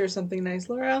 So what's your something nice,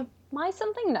 Laura? My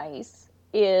something nice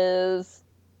is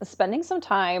spending some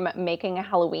time making a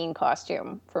Halloween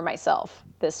costume for myself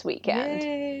this weekend.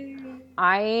 Yay.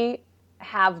 I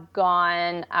have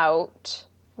gone out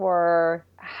for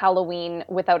Halloween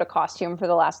without a costume for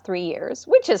the last 3 years,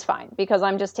 which is fine because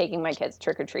I'm just taking my kids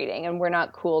trick-or-treating and we're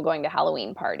not cool going to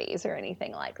Halloween parties or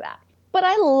anything like that. But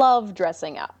I love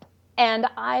dressing up. And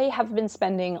I have been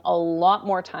spending a lot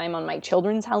more time on my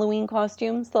children's Halloween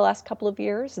costumes the last couple of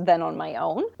years than on my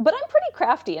own. But I'm pretty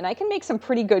crafty and I can make some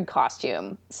pretty good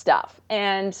costume stuff.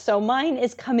 And so mine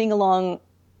is coming along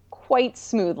quite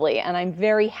smoothly, and I'm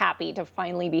very happy to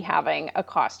finally be having a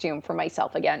costume for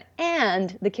myself again.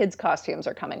 And the kids' costumes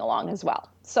are coming along as well.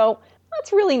 So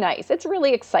that's really nice. It's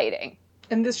really exciting.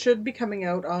 And this should be coming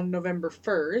out on November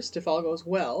 1st, if all goes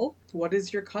well. What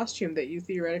is your costume that you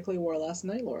theoretically wore last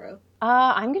night, Laura?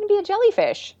 I'm going to be a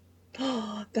jellyfish.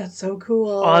 That's so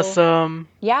cool. Awesome.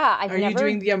 Yeah, Are you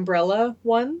doing the umbrella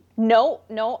one? No,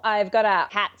 I've got a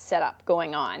hat setup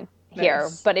going on here,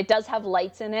 Nice. but it does have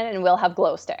lights in it and we'll have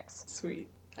glow sticks. Sweet.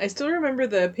 I still remember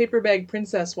the paper bag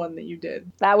princess one that you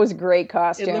did. That was a great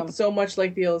costume. It looked so much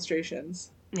like the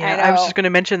illustrations. Yeah, I I was know. just going to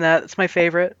mention that. It's my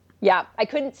favorite. Yeah, I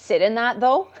couldn't sit in that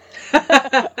though.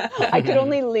 I could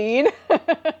only lean.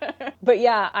 But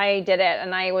yeah, I did it,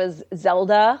 and I was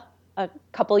Zelda a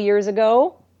couple years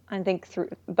ago. I think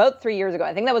about 3 years ago.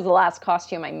 I think that was the last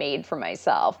costume I made for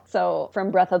myself. So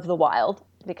from Breath of the Wild,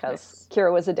 because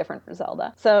Kira was a different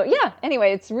Zelda. So yeah,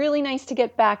 anyway, it's really nice to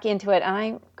get back into it,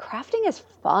 and crafting is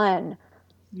fun.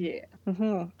 Yeah. Mm-hmm.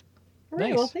 All right,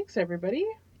 Nice. well, thanks, everybody.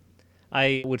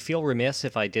 I would feel remiss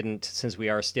if I didn't, since we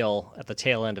are still at the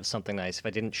tail end of something nice, if I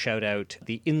didn't shout out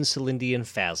the Insulindian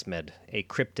Phasmid, a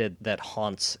cryptid that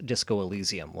haunts Disco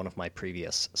Elysium, one of my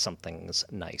previous somethings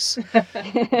nice.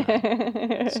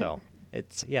 So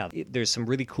There's some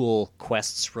really cool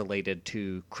quests related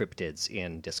to cryptids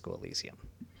in Disco Elysium.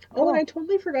 Oh, and I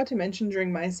totally forgot to mention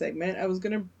during my segment, I was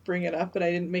going to bring it up, but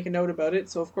I didn't make a note about it,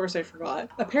 so of course I forgot.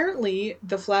 Apparently,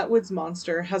 the Flatwoods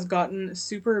Monster has gotten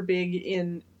super big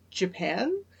in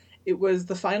Japan. It was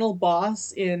the final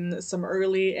boss in some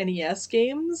early NES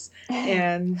games,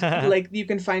 and like you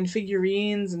can find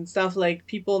figurines and stuff, like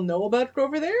people know about it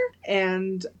over there.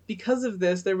 And because of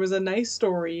this, there was a nice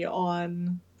story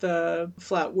on the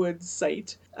Flatwoods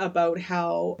site about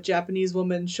how a Japanese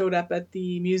woman showed up at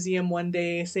the museum one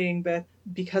day saying that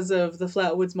because of the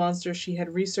Flatwoods Monster, she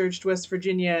had researched West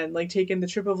Virginia and like taken the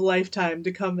trip of a lifetime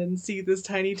to come and see this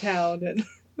tiny town, and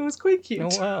it was quite cute.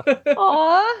 Oh, wow.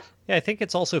 Aww. Yeah, I think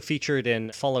it's also featured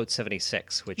in Fallout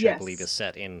 76, which I believe is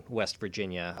set in West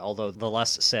Virginia, although the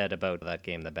less said about that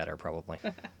game, the better, probably.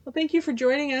 Well, thank you for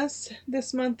joining us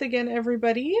this month again,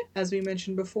 everybody. As we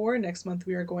mentioned before, next month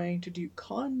we are going to do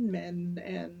con men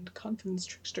and confidence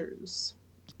tricksters.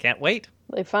 Can't wait.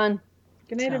 Really fun.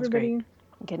 Good night, Sounds everybody. great.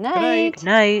 Good night. Good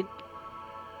night.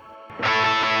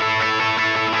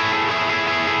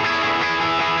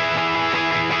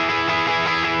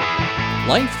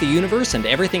 Life, the Universe, and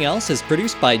Everything Else is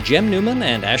produced by Jem Newman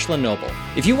and Ashlyn Noble.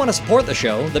 If you want to support the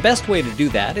show, the best way to do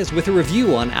that is with a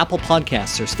review on Apple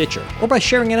Podcasts or Stitcher, or by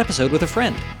sharing an episode with a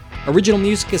friend. Original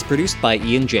music is produced by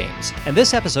Ian James, and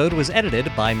this episode was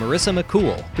edited by Marissa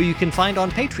McCool, who you can find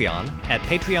on Patreon at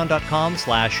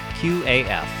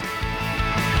patreon.com/QAF.